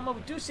the Cromwell.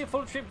 We do see a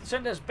full trip to the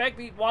centre as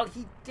Begbie. While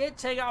he did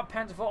take out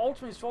Panther 4,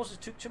 ultimately his forces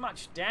took too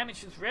much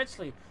damage with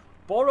Redsley.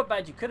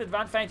 Borobadger could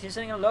advance. Fact, he's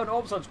sending a load of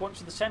orbs once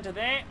to the centre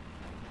there.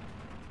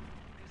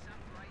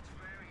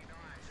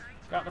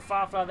 Got the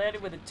Firefly there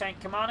with the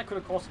tank commander. Could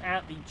of course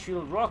add the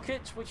Chill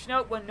rockets, which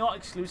no, were not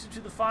exclusive to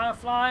the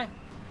Firefly.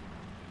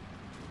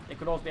 They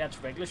could also be added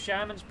to regular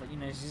Shermans, but you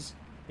know,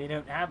 they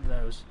don't have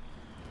those.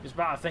 Just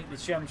about I think the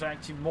Shermans are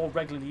actually more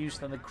regularly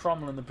used than the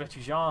Cromwell in the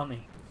British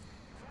Army.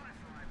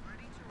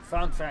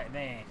 Fun fact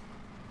there.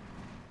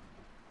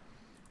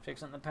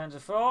 Fixing up the Panzer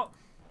IV.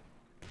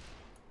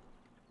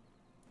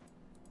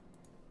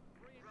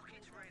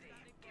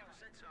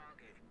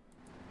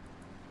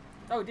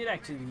 Oh, we did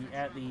actually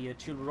add the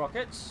Chill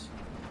rockets.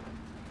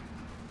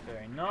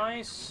 Very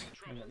nice.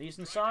 We got these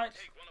in sight.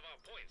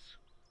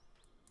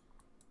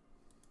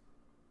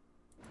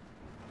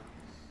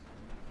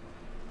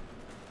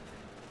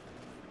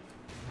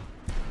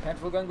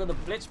 Panther going with the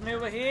Blitz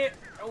maneuver here.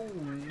 Oh,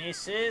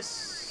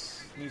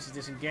 misses. Needs to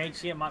disengage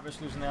here. Might risk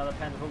losing the other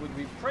Panther. Would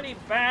be pretty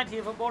bad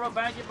here for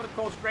Borobadger, but of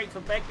course great for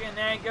Begbie. And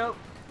there you go.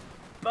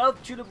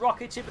 Both Tulip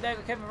rockets here, but there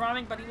go Kevin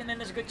rhyming. But even then,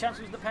 there's a good chance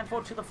to lose the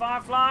Panther to the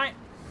Firefly.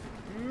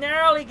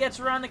 Narrowly gets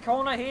around the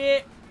corner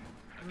here.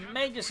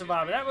 Major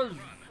survivor. That was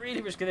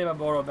really risky there by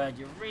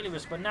Borobadger. Really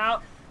risky. But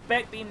now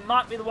Begbie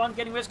might be the one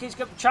getting risky. He's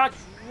got to charge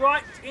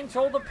right into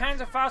all the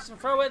Panther fast and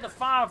throw away the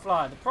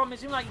Firefly. The problem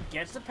is, even like he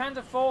gets the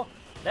Panther 4,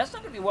 that's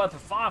not going to be worth the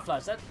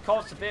Fireflies. That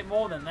costs a bit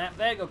more than that.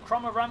 There you go.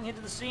 Cromwell running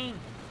into the scene.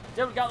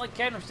 Still got the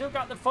Cannon. Still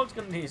got the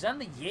Volksgrenadiers. And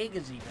the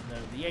Jaegers even, though.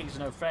 The Jaegers are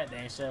no threat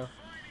there, so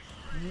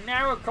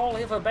narrow call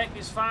here for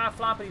Begbie's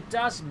Firefly, but he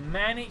does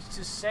manage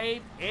to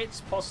save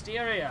its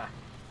posterior.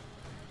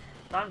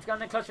 Lamb's gun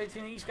there, clutch right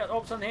through the east. Got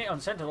orbs on here. On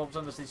center orbs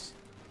on this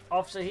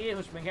officer here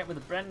who's been hit with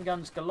the Bren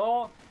guns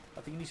galore.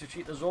 I think he needs to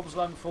shoot those orbs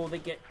along before they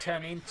get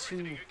turned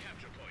into,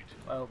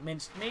 well,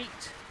 minced meat.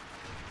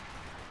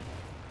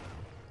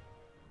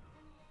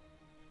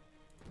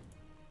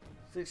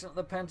 Fixing up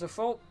the Panther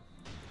 4.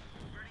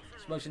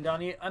 Motion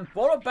down here, and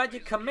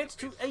Borobadger commits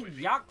to a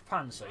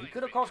Jagdpanzer. He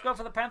could of course go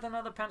for the Panther,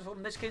 another Panther 4.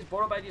 In this case,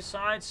 Borobadger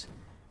sides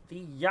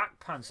the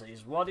Jagdpanzer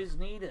is what is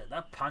needed.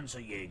 The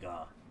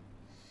Panzerjäger.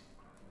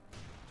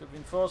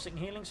 Reinforcing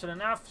healing soon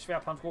enough. Spare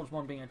Panther Corps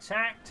one being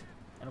attacked,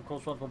 and of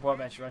course, once more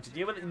Borobadger trying to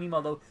deal with it.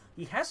 Meanwhile, though,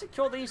 he has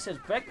secured these. Says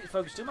Begbie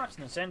focused too much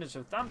on the center,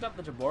 so thumbs up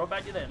to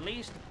Borobadger there at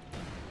least.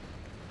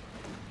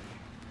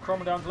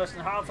 Cromwell down to less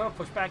than half her.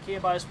 Pushed back here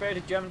by a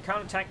spirited German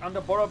counterattack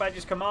under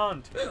Borobadger's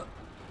command.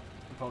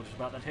 Apologies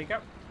about that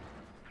hiccup.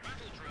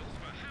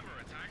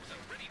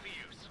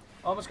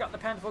 Almost got the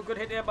Panther 4. Good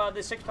hit there by the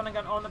 6-pounder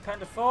gun on the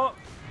Panther 4.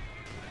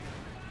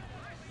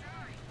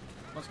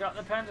 Almost got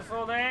the Panther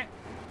 4 there.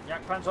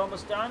 Jagdpanzer's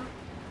almost done.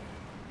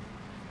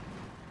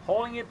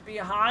 Hauling it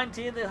behind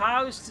here the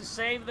house to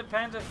save the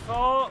Panther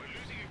 4.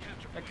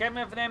 The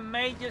camera for them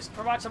may just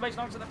provide salvation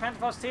onto the Panther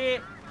 4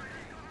 here.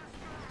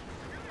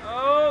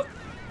 Oh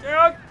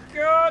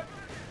God!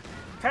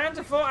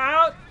 Panther 4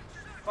 out.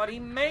 But he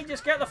may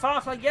just get the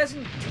Firefly. Yes,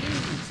 indeed.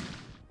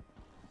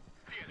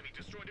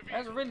 That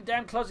was a really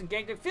damn close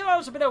engagement. I feel that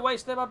was a bit of a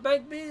waste there by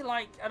Begbie.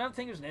 Like, I don't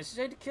think it was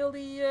necessary to kill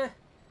the...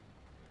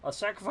 or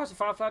sacrifice the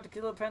Firefly to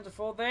kill the Panther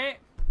 4 there.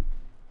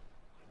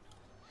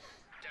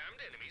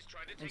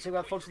 And see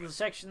what falls to the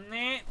section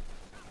there.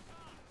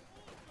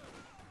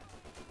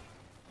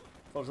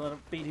 Falls on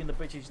beating the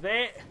British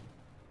there.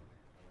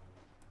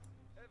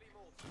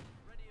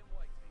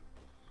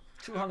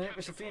 200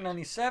 with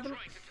 397.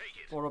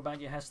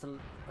 Borobadger has to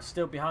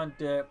still behind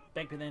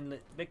Begbie then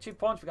victory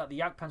points. We got the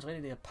Jagdpanzer ready,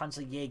 the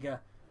Panzerjäger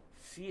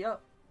 4.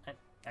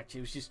 Actually,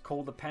 it was just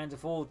called the Panther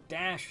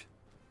 4-70,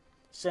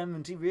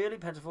 really,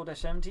 Panther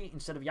 4-70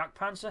 instead of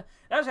Jagdpanzer.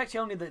 That was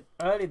actually only the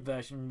early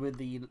version with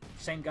the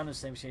same gun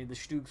as the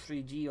Stug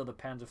 3G or the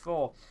Panther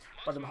 4.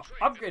 But the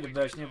upgraded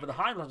version here with the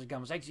high velocity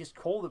gun was actually just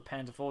called the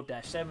Panther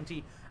 4-70.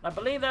 And I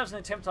believe that was an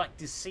attempt to like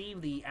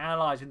deceive the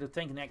Allies into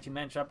thinking they actually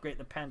managed to upgrade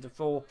the Panther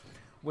 4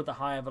 with a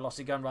higher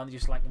velocity gun rather than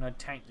just like, you know,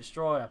 tank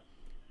destroyer.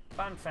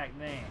 Fun fact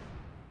there.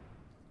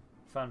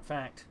 Fun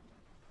fact.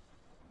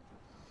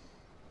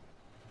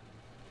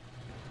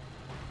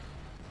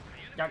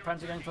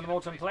 Jagdpanzer going for the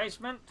mortar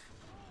emplacement.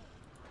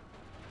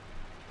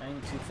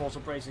 Aiming to force a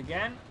brace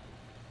again.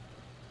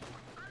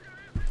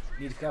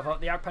 Need to cover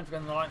up the Jagdpanzer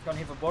going the light gun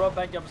here for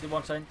Borobadger. Obviously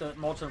wants to enter the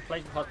mortar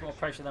emplacement, plus more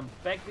pressure than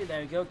Begbie. There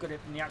we go. Good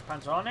hit from the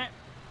Jagdpanzer on it.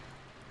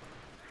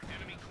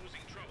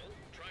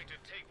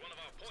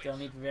 Still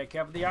need to be very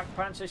careful. The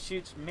Jagdpanzer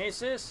shoots,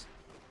 misses.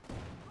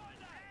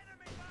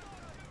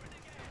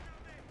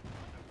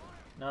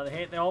 Another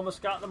hit. They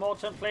almost got the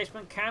mortar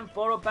emplacement. Can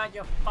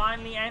Borobadger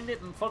finally end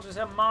it and forces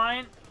a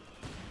mine?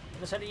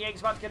 The center Jaeger's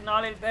about to get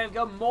annihilated. There we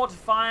go. Mortar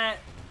fire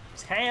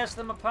tears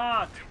them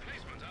apart.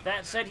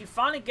 That said, he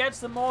finally gets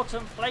the mortar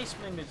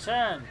placement in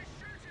return.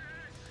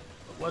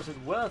 But was it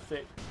worth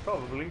it?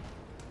 Probably.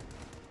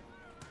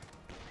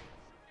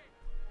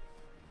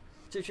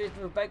 Situation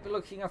with Begbie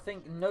looking, I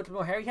think,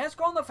 notable here. He has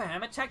gone though for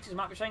hammer attacks. He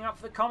might be showing up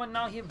for the comment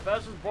now here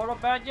versus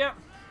Borobadger.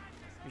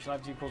 We shall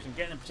have to, of course,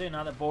 getting him to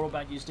now that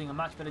Borobadger is doing a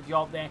much better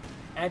job there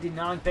and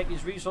denying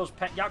Begbie's resource.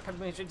 Yak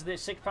Panther moves into the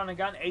 6-pounder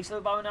gun. Ace of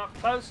the bow up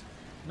close.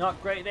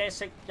 Not great there.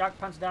 Yak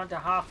Panther down to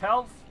half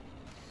health.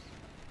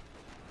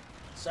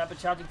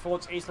 Sabotaging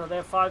forwards. Ace of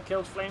there. 5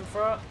 kills.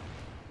 Flamethrower.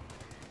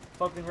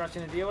 Falcon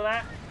rushing to deal with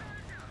that.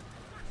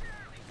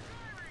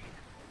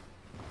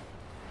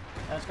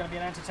 That's going to be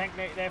an anti-tank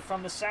there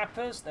from the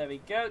sappers. There we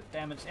go.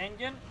 Damaged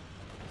engine.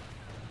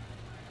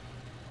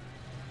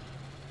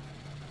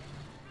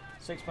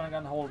 6-pounder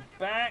gun hold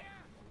back.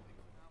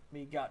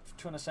 We got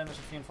 270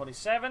 to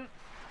 347.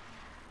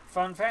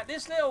 Fun fact,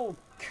 this little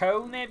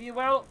cone, if you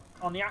will,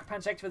 on the Yak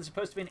Panther expert is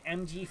supposed to be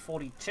an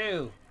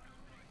MG42.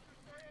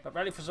 But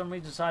really for some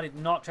reason decided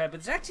not to have,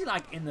 but it's actually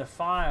like in the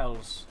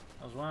files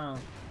as well.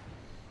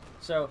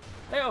 So,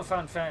 little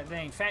fun fact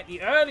there. In fact,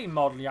 the early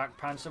model Yak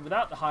Panther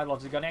without the high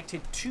velocity gun actually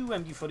had 2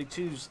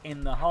 MG42s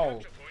in the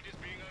hull.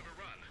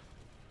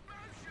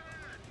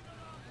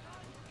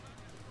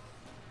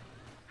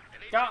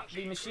 Got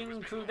the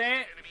machine crew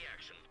there.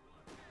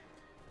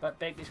 But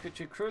Begbie's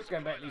quick crew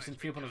going back using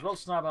fuel pump as well.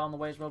 Sniper on the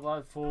way as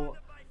well for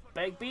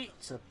Begbie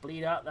to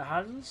bleed out the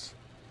hands.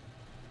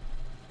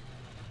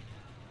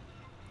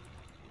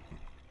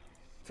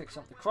 Fix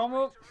up the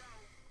Cromwell.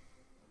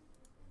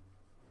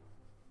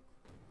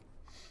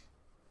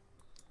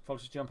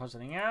 Fox's jump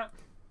something out.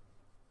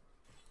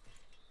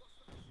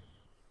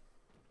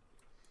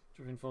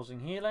 Reinforcing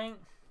healing.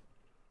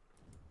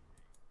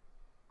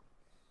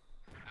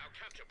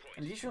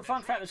 An additional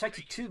fun fact, there's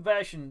actually 2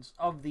 versions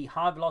of the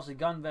high velocity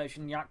gun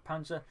version Yak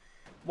Panther.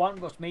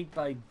 One was made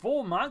by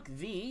Vormark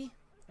V.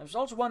 There was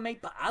also one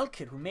made by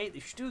Alkit, who made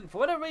the Stug. For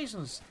whatever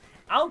reasons,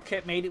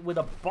 Alkit made it with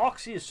a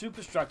boxier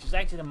superstructure. It's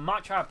actually a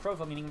much higher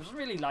profile, meaning it wasn't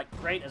really like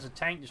great as a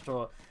tank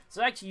destroyer. It's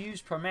actually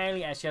used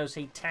primarily as, shall I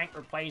say, tank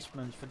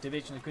replacements for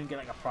divisions that couldn't get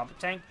like a proper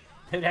tank.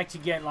 They would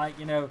actually get like,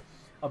 you know,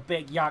 a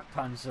big Yak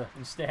Panther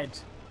instead.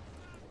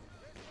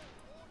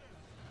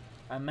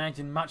 I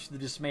imagine much to the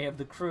dismay of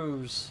the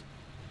crews.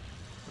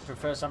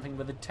 Prefer something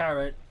with a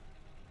turret.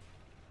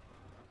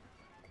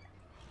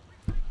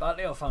 But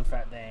little fun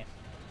fact there.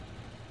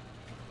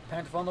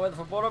 Panther on the way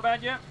for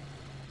Borobadger.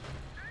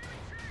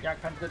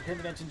 Yak Panther got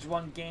pivot into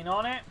 1 gain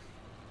on it.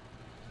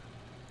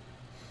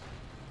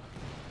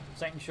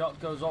 Second shot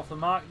goes off the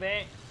mark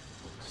there.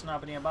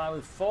 Sniper nearby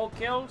with 4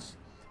 kills.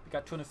 We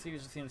got 203 to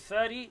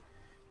 330.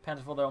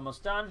 Panther 4, they're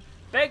almost done.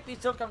 Begbie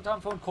still comes down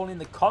for calling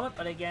the comment,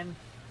 but again,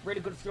 really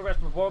good fuel rest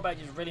from Borobadger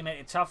just really made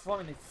it tough for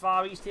him. In the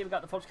far east here, we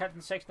got the Fox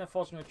Captain section, they're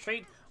forcing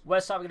retreat.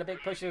 West side, we got a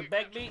big push with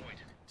Begbie.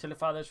 Till the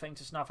father's trying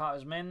to snuff out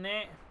his men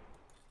there.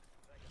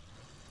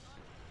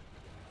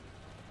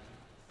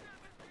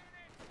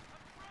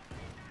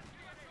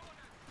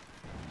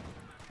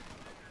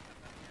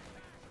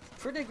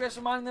 Pretty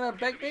aggressive mining there,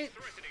 Begbie.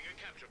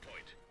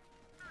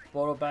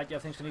 Borobadger, I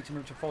think, will need to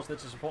move to force there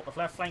to support the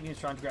left flank. He's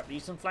trying to grab the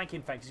eastern flank.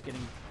 In fact, he's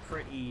getting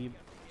pretty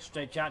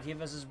stretched out here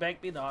versus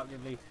Begbie. Though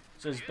arguably,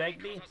 so is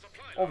Begbie.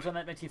 Overtime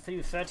that 23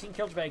 with 13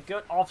 kills. Very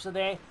good. Officer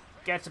there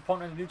gets a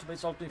point on the neutral, but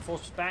it's ultimately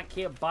forced back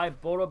here by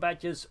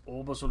Borobadger's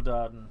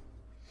Obersoldaten.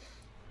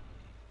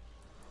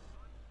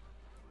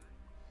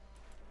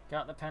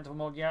 Got the Panther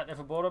mode out there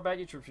for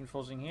Borobadger. Troops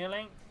reinforcing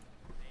healing.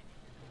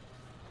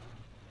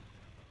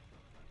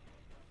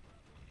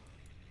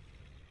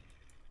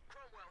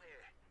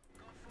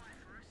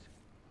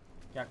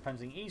 Yak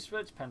Panther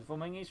eastwards, Panther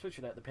forming eastwards,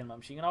 without the pin by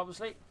machine gun,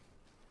 obviously.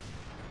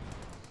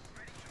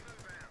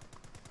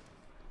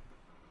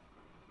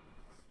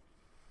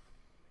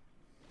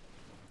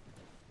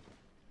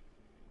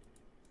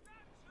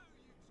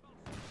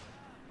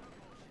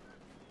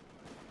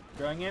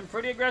 Going in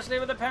pretty aggressively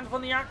with the Panther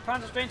from the Yak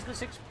Panther straight into the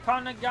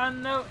 6-pounder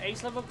gun though.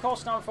 Ace level, of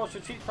course, now forced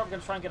retreat. Probably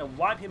going to try and get a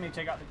wipe here. Maybe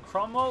take out the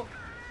Cromwell.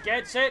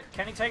 Gets it.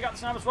 Can he take out the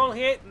sniper as well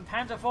here? And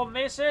Panther 4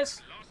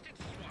 misses.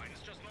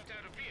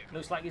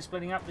 Looks like he's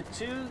splitting up the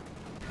 2.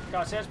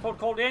 Garcia's port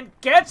called in.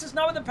 Gets us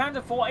now with the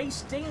Panther 4. A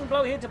stinging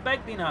blow here to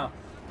Begbie now.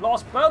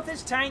 Lost both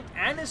his tank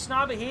and his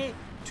sniper here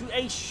to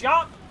a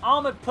sharp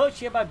armored push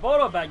here by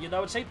Borobadger. Though I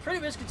would say pretty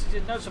risky because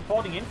there's no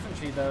supporting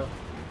infantry though.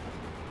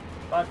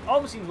 But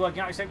obviously he's working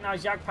out, except now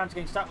his Yak Panther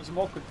getting stuck with some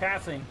awkward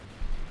pathing.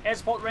 Air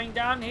support rain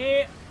down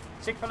here.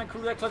 6-pounder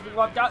crew there close to the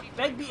wiped out.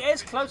 Begbie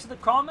is close to the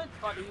comet,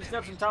 but he's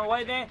still some time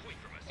away there.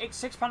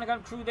 6-pounder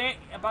gun crew there,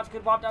 about to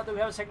get wiped out. We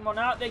have a second one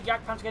out there.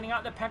 Yak Panther getting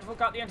out there. Panther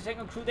got the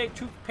anti-tank crew there.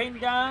 2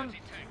 pinned down,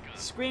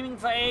 screaming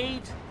for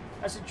aid.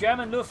 As the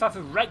German Luftwaffe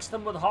wrecks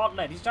them with hot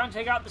lead. He's trying to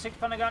take out the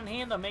 6-pounder gun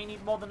here. They may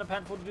need more than the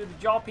Panther to do the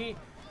job here.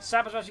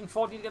 Sappers rushing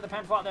 40 to get the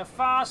Panther out there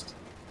fast.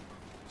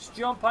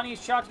 Stiumpunny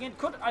is charging in.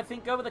 Could, I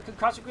think, go with a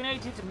concussive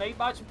grenade here to maybe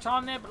buy some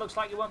time there, but looks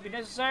like it won't be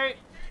necessary.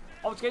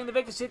 Obviously getting the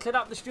Victor here cleared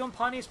up. The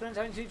Stiumpunny spins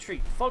having to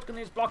retreat. Falcon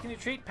is blocking the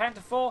retreat. Panther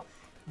 4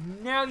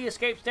 narrowly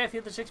escapes death here.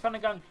 The 6-pounder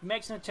gun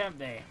makes an attempt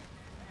there.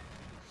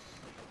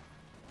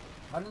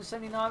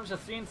 179 was a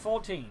 3 and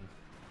 14.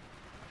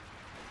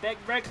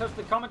 Very close to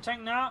the Comet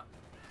tank now.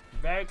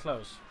 Very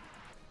close.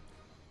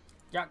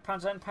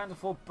 Jagdpanzer and Panther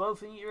 4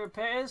 both need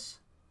repairs.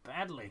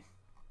 Badly.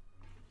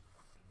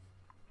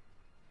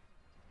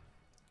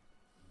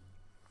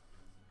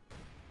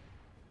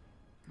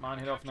 Mine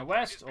head off in the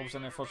west. All of a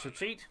sudden, they're forced to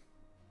retreat.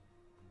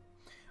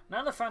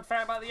 Another fun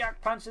fact about the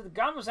Jagdpanzer, the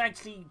gun was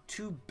actually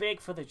too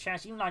big for the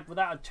chassis. Even like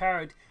without a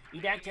turret,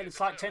 it actually had a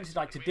slight tendency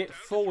like to dip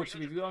forward. So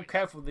if you weren't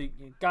careful with the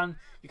gun,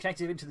 you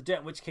connected it into the dirt,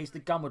 in which case the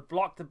gun would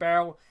block the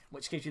barrel, in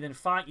which case you then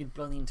fight, you'd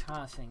blow the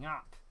entire thing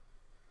up.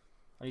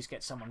 At least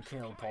get someone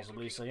killed,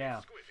 possibly. So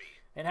yeah,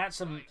 it had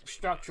some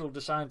structural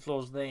design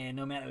flaws there,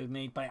 no matter if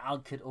made by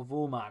Alkit or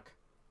Vormark.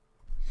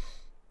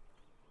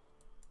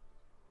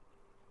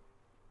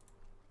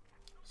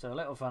 So a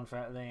little fun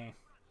fact there.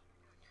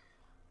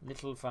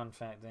 Little fun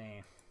fact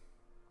there.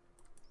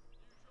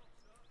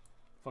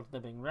 Thought they're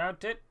being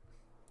routed.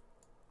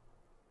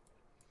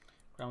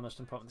 Ground most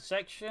important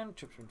section.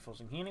 Troops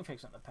reinforcing healing.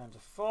 Fixing up the Panther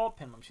 4.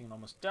 Pin machine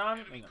almost done.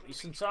 Moving up the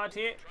eastern side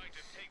here.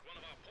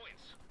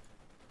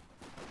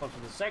 Fought for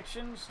the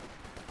sections.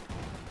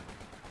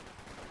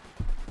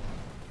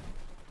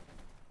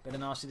 Bit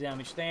of nasty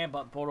damage there,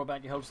 but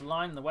Borobadger holds the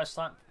line. The west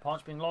side,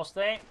 points being lost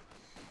there.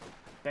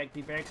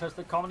 Begbie very close to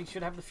the comedy.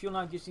 Should have the fuel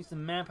now. Just needs to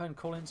map and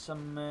call in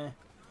some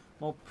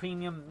more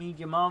premium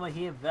medium armor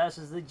here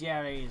versus the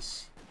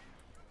Jerrys.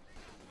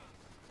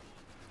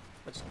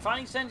 But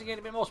fighting tends to get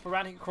a bit more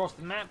sporadic across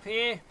the map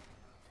here.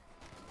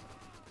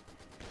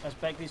 As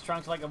Begbie's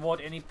trying to like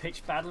avoid any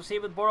pitched battles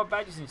here with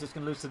Borobadgers, and he's just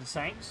going to lose to the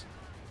tanks.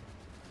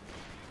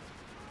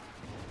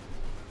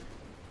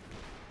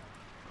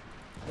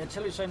 The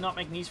artillery so not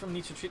making easy for him,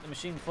 needs to treat the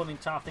machine before the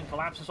entire thing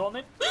collapses on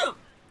it.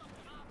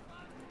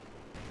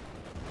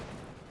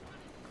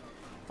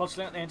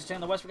 Fortunately, they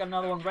entertain the west. We've got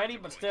another one ready,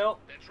 but still,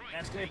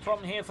 that's going to be a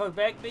problem here for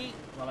Begbie.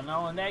 Well,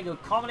 another one there. Go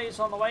comedy is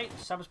on the way.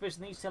 Cyberspace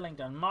in the east, telling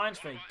down mines.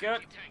 Very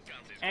good.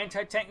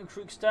 Anti-tank and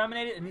crew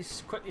exterminated, and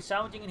he's quickly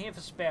salvaging in here for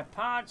spare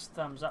parts.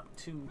 Thumbs up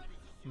to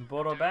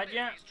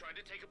Borobadger.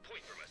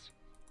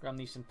 Grab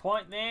the eastern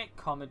point there.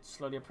 Comet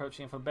slowly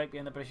approaching for Begbie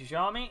and the British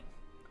Army.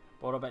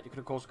 Borobadger could,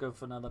 of course, go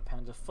for another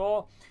Panther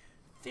 4.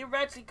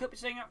 Theoretically, could be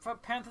setting up for a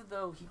Panther,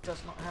 though he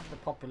does not have the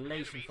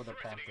population for the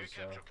Panther,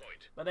 so.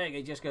 But there you go,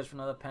 he just goes for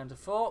another Panther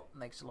 4.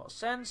 Makes a lot of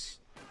sense.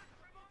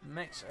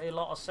 Makes a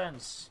lot of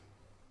sense.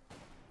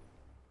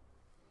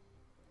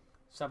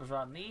 Sabres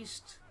right in the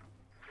east.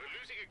 We're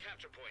losing a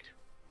capture point.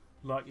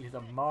 Likely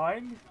the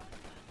mine.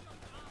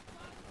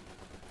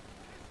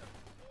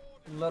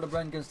 A lot of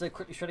Bren guns there,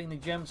 quickly shutting the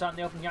Germans out in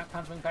the open.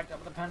 Jagdpanzer being backed up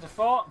with the Panther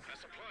 4. Our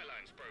supply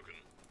line's broken.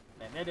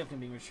 They're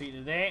definitely being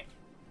retreated there.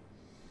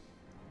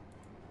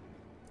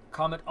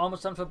 Comet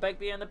almost done for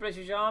Begbie and the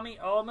British Army.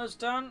 Almost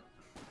done.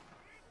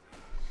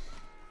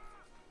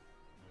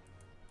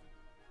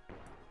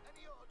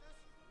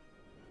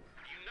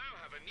 You now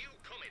have a new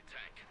Comet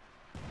tank.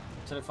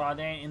 To the far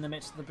there in the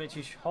midst of the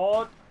British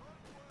horde.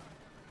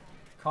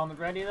 Comet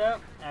ready though.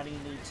 Adding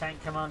the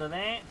tank commander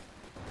there.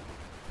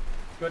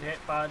 Good hit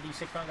by the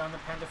 6-round gun, the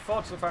Panther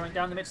 4. To the firing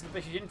down the midst of the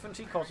British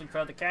infantry, causing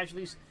further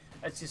casualties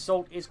as the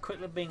assault is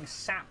quickly being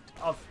sapped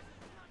of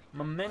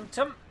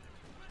momentum.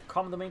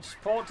 Comet the main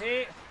support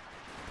here.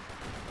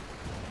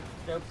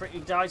 Still pretty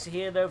dicey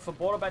here though for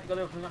Borobadger. Got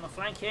looking on the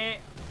flank here.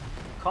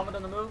 Comet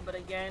on the move, but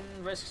again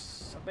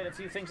risks a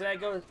few things there.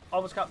 Go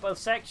almost cut both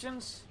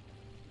sections.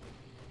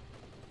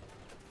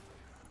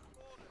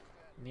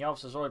 And the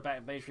officer's already back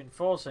at base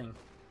reinforcing.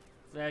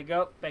 There you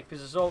go.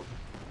 Begbie's assault.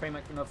 Pretty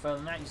much no further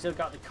than that. You still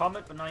got the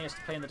Comet, but now he has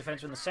to play in the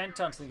defense in the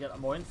centre until you get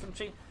more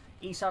infantry.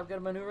 East side got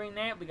a manoeuvring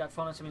there. We got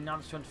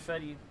 479 to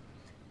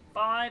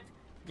 235.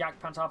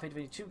 Jagdpanzer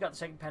RP-22. Got the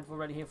second Panther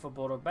ready here for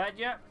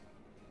Borobadger.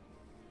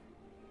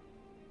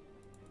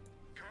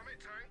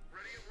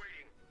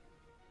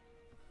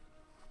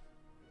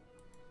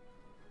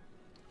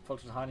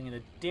 Folks are hiding in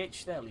a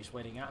ditch there, at least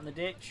waiting out in the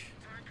ditch.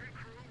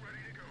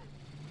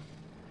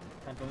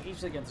 Panther on each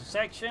side against the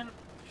section.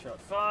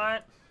 Shot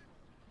fired.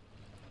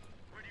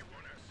 Where do you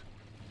want us?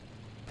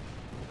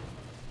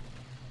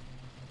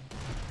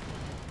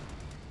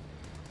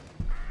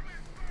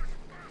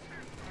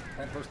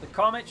 Panther goes to the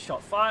Comet.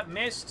 Shot fired.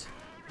 Missed.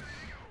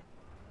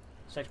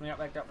 Section got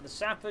backed up with the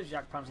sappers.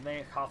 Jagdpanzer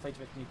there, halfway to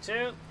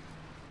 52.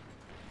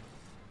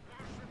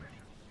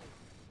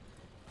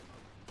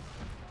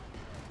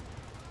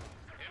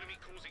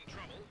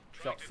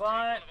 Shot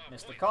fired,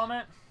 missed the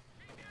Comet.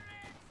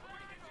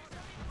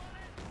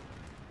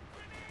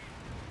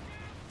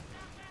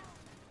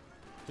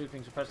 Two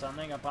things are pressed down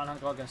there. Got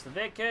Barnhunter against the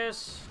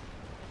Vickers.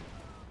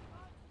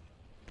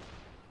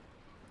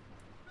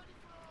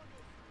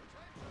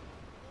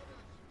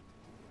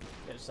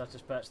 Get a status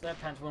dispersed there.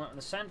 Panther one up in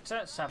the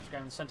centre. Sab's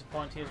going in the centre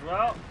point here as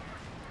well.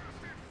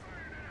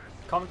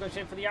 Comet goes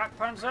in for the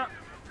Jagdpanzer.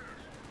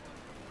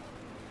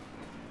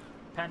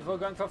 Panther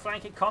going for a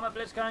flanking Comet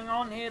blitz going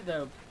on here,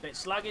 though. Bit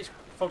sluggish.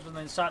 Folks on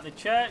the inside of the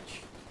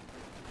church.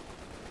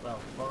 Well,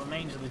 what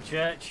remains of the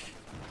church.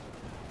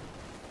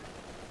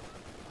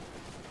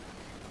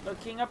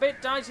 Looking a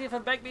bit dicey for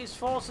Begbie's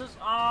forces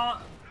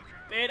are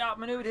bit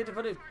outmaneuvered here to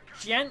put it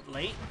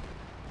gently.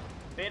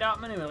 Bit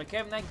outmaneuvered.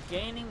 Okay, they're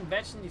gaining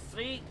bets in the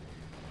fleet.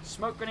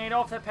 Smoke grenade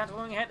off their Panther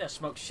moving ahead. Their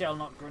smoke shell,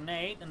 not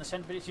grenade. And the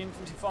centre British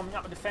infantry forming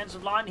up a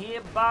defensive line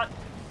here, but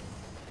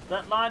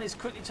that line is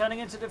quickly turning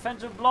into a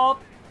defensive blob.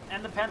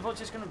 And the Panther is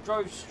just going to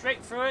drive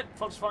straight through it.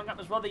 Fuller's following up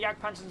as well. The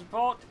Yak Panther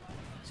support.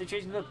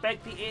 Situation with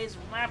Begbie is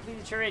rapidly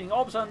deteriorating.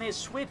 Orbison is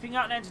sweeping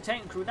out an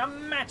entertainment crew in a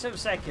matter of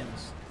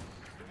seconds.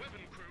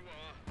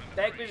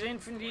 Begbie's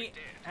infantry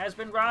has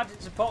been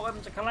routed. Support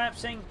weapons are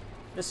collapsing.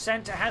 The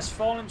centre has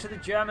fallen to the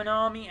German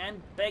army,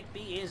 and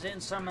Begbie is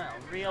in some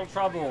real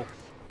trouble.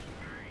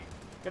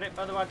 Got it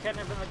by the way,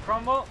 Kedner from the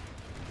Cromwell.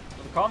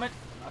 For the Comet.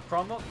 A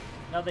Cromwell.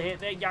 Another hit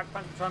there. Yak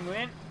Panther trying to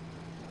win.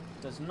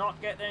 Does not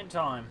get there in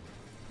time.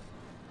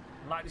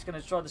 Likely it's going to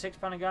destroy the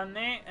 6-pounder gun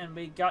there, and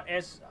we got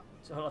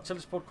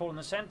artillery support call in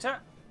the centre.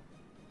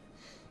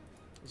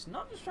 It's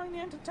not destroying the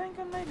anti-tank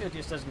gun, maybe it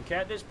just doesn't care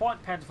at this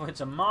point. Panther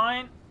hits a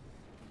mine.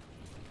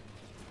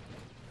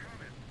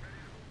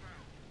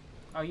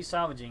 Oh, he's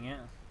salvaging it.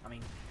 I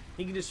mean,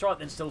 he can destroy it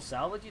then still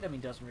salvage it. I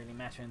mean, it doesn't really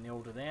matter in the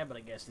order there, but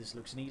I guess this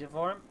looks neater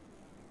for him.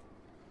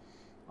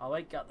 I'll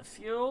wait, got the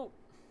fuel.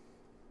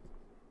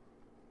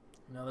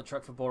 Another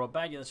truck for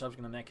Borobadger. The sub's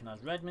going to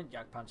mechanise regiment.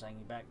 Yak Panther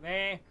hanging back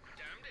there.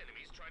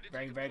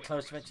 Very, very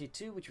close to Begbie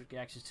 2, which would get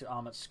access to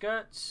armoured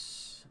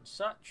skirts and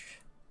such.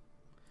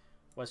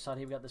 West side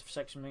here, we got this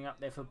section ring up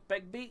there for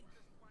Begbie. The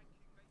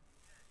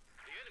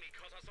enemy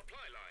cut our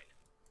supply line.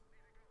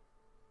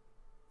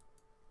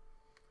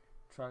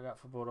 Truck up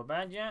for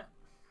Borobadger. A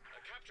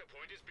capture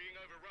point is being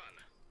overrun.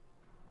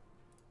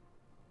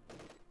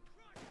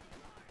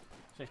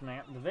 Section ring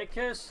up the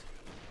Vickers.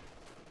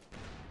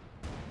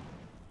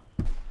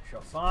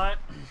 Shot fired.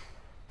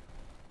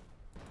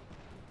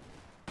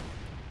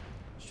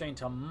 Straight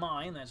into a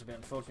mine, that's a bit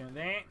unfortunate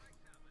there.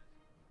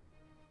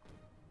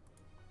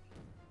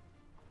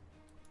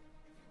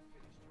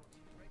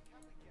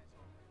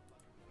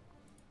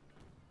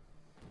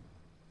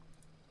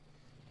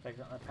 Take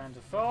up that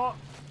Panther 4.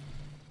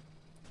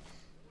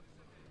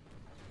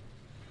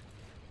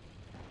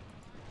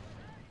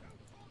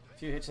 A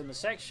few hits in the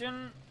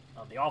section,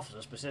 of the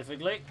officer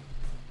specifically.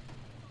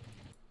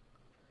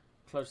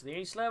 Close to the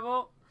east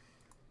level.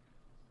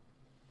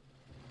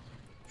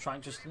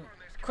 Trying just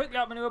quickly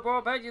outmaneuver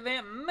Borobadger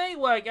there. May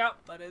work out,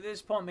 but at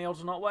this point may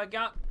also not work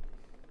out.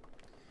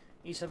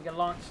 East have got a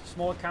launch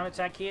small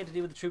counterattack here to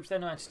deal with the troops there.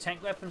 No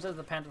anti-tank weapons as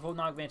the Panther 4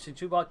 now advancing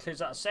 2 bar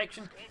clears out a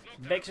section.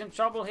 Beck's in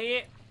trouble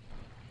here.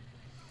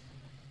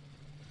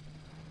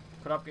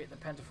 Could upgrade the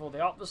Panther 4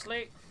 there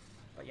obviously.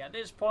 But yeah, at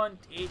this point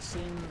it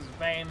seems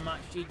very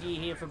much GG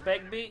here for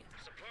Begbie.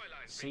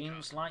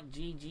 Seems like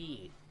GG.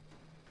 We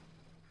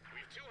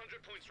have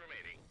 200 points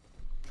remaining.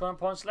 200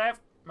 points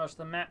left. Most of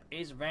the map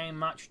is very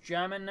much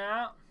German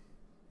now.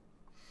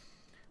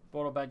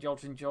 Borobadger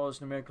also enjoys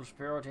numerical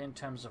superiority in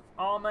terms of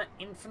armour,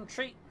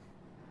 infantry.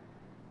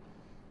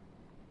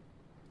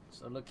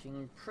 So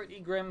looking pretty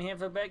grim here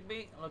for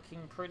Begbie.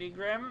 Looking pretty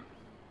grim.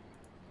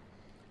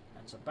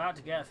 And it's about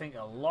to get, I think,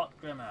 a lot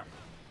grimmer.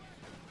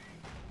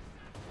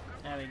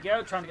 There we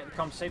go. Trying to get the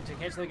comms safe to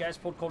hit the guys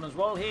support corner as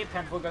well here.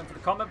 Panther going for the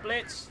combat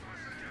blitz.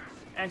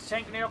 And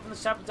tanking it up from the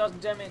 7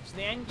 doesn't damage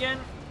the engine.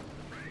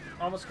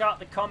 Almost got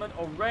the Comet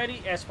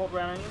already. Escort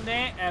running in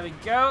there. There we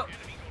go.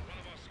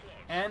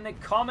 And the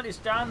Comet is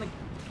down. The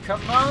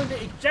commander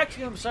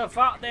ejecting himself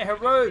out there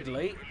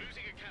heroically,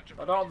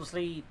 but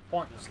obviously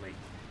pointlessly.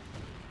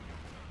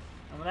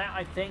 And with that,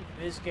 I think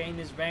this game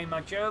is very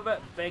much over.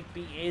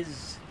 Begbie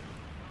is,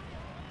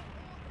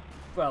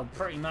 well,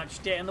 pretty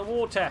much dead in the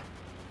water.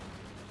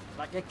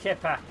 Like a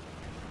kipper.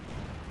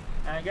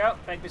 There we go.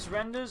 Begbie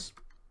surrenders.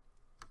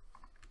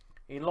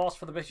 He lost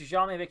for the British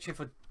Army. Victory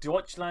for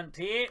Deutschland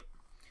here.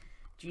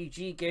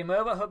 GG, game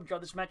over. Hope you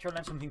enjoyed this match. I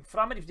learned something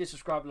from it. If you did,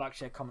 subscribe, like,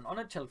 share, comment on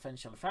it. Tell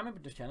friends, tell family,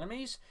 but just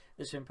enemies.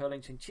 This is Imperial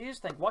Links and cheers.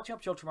 Thank you for watching.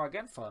 Up till tomorrow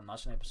again for a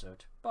nice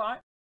episode. Bye.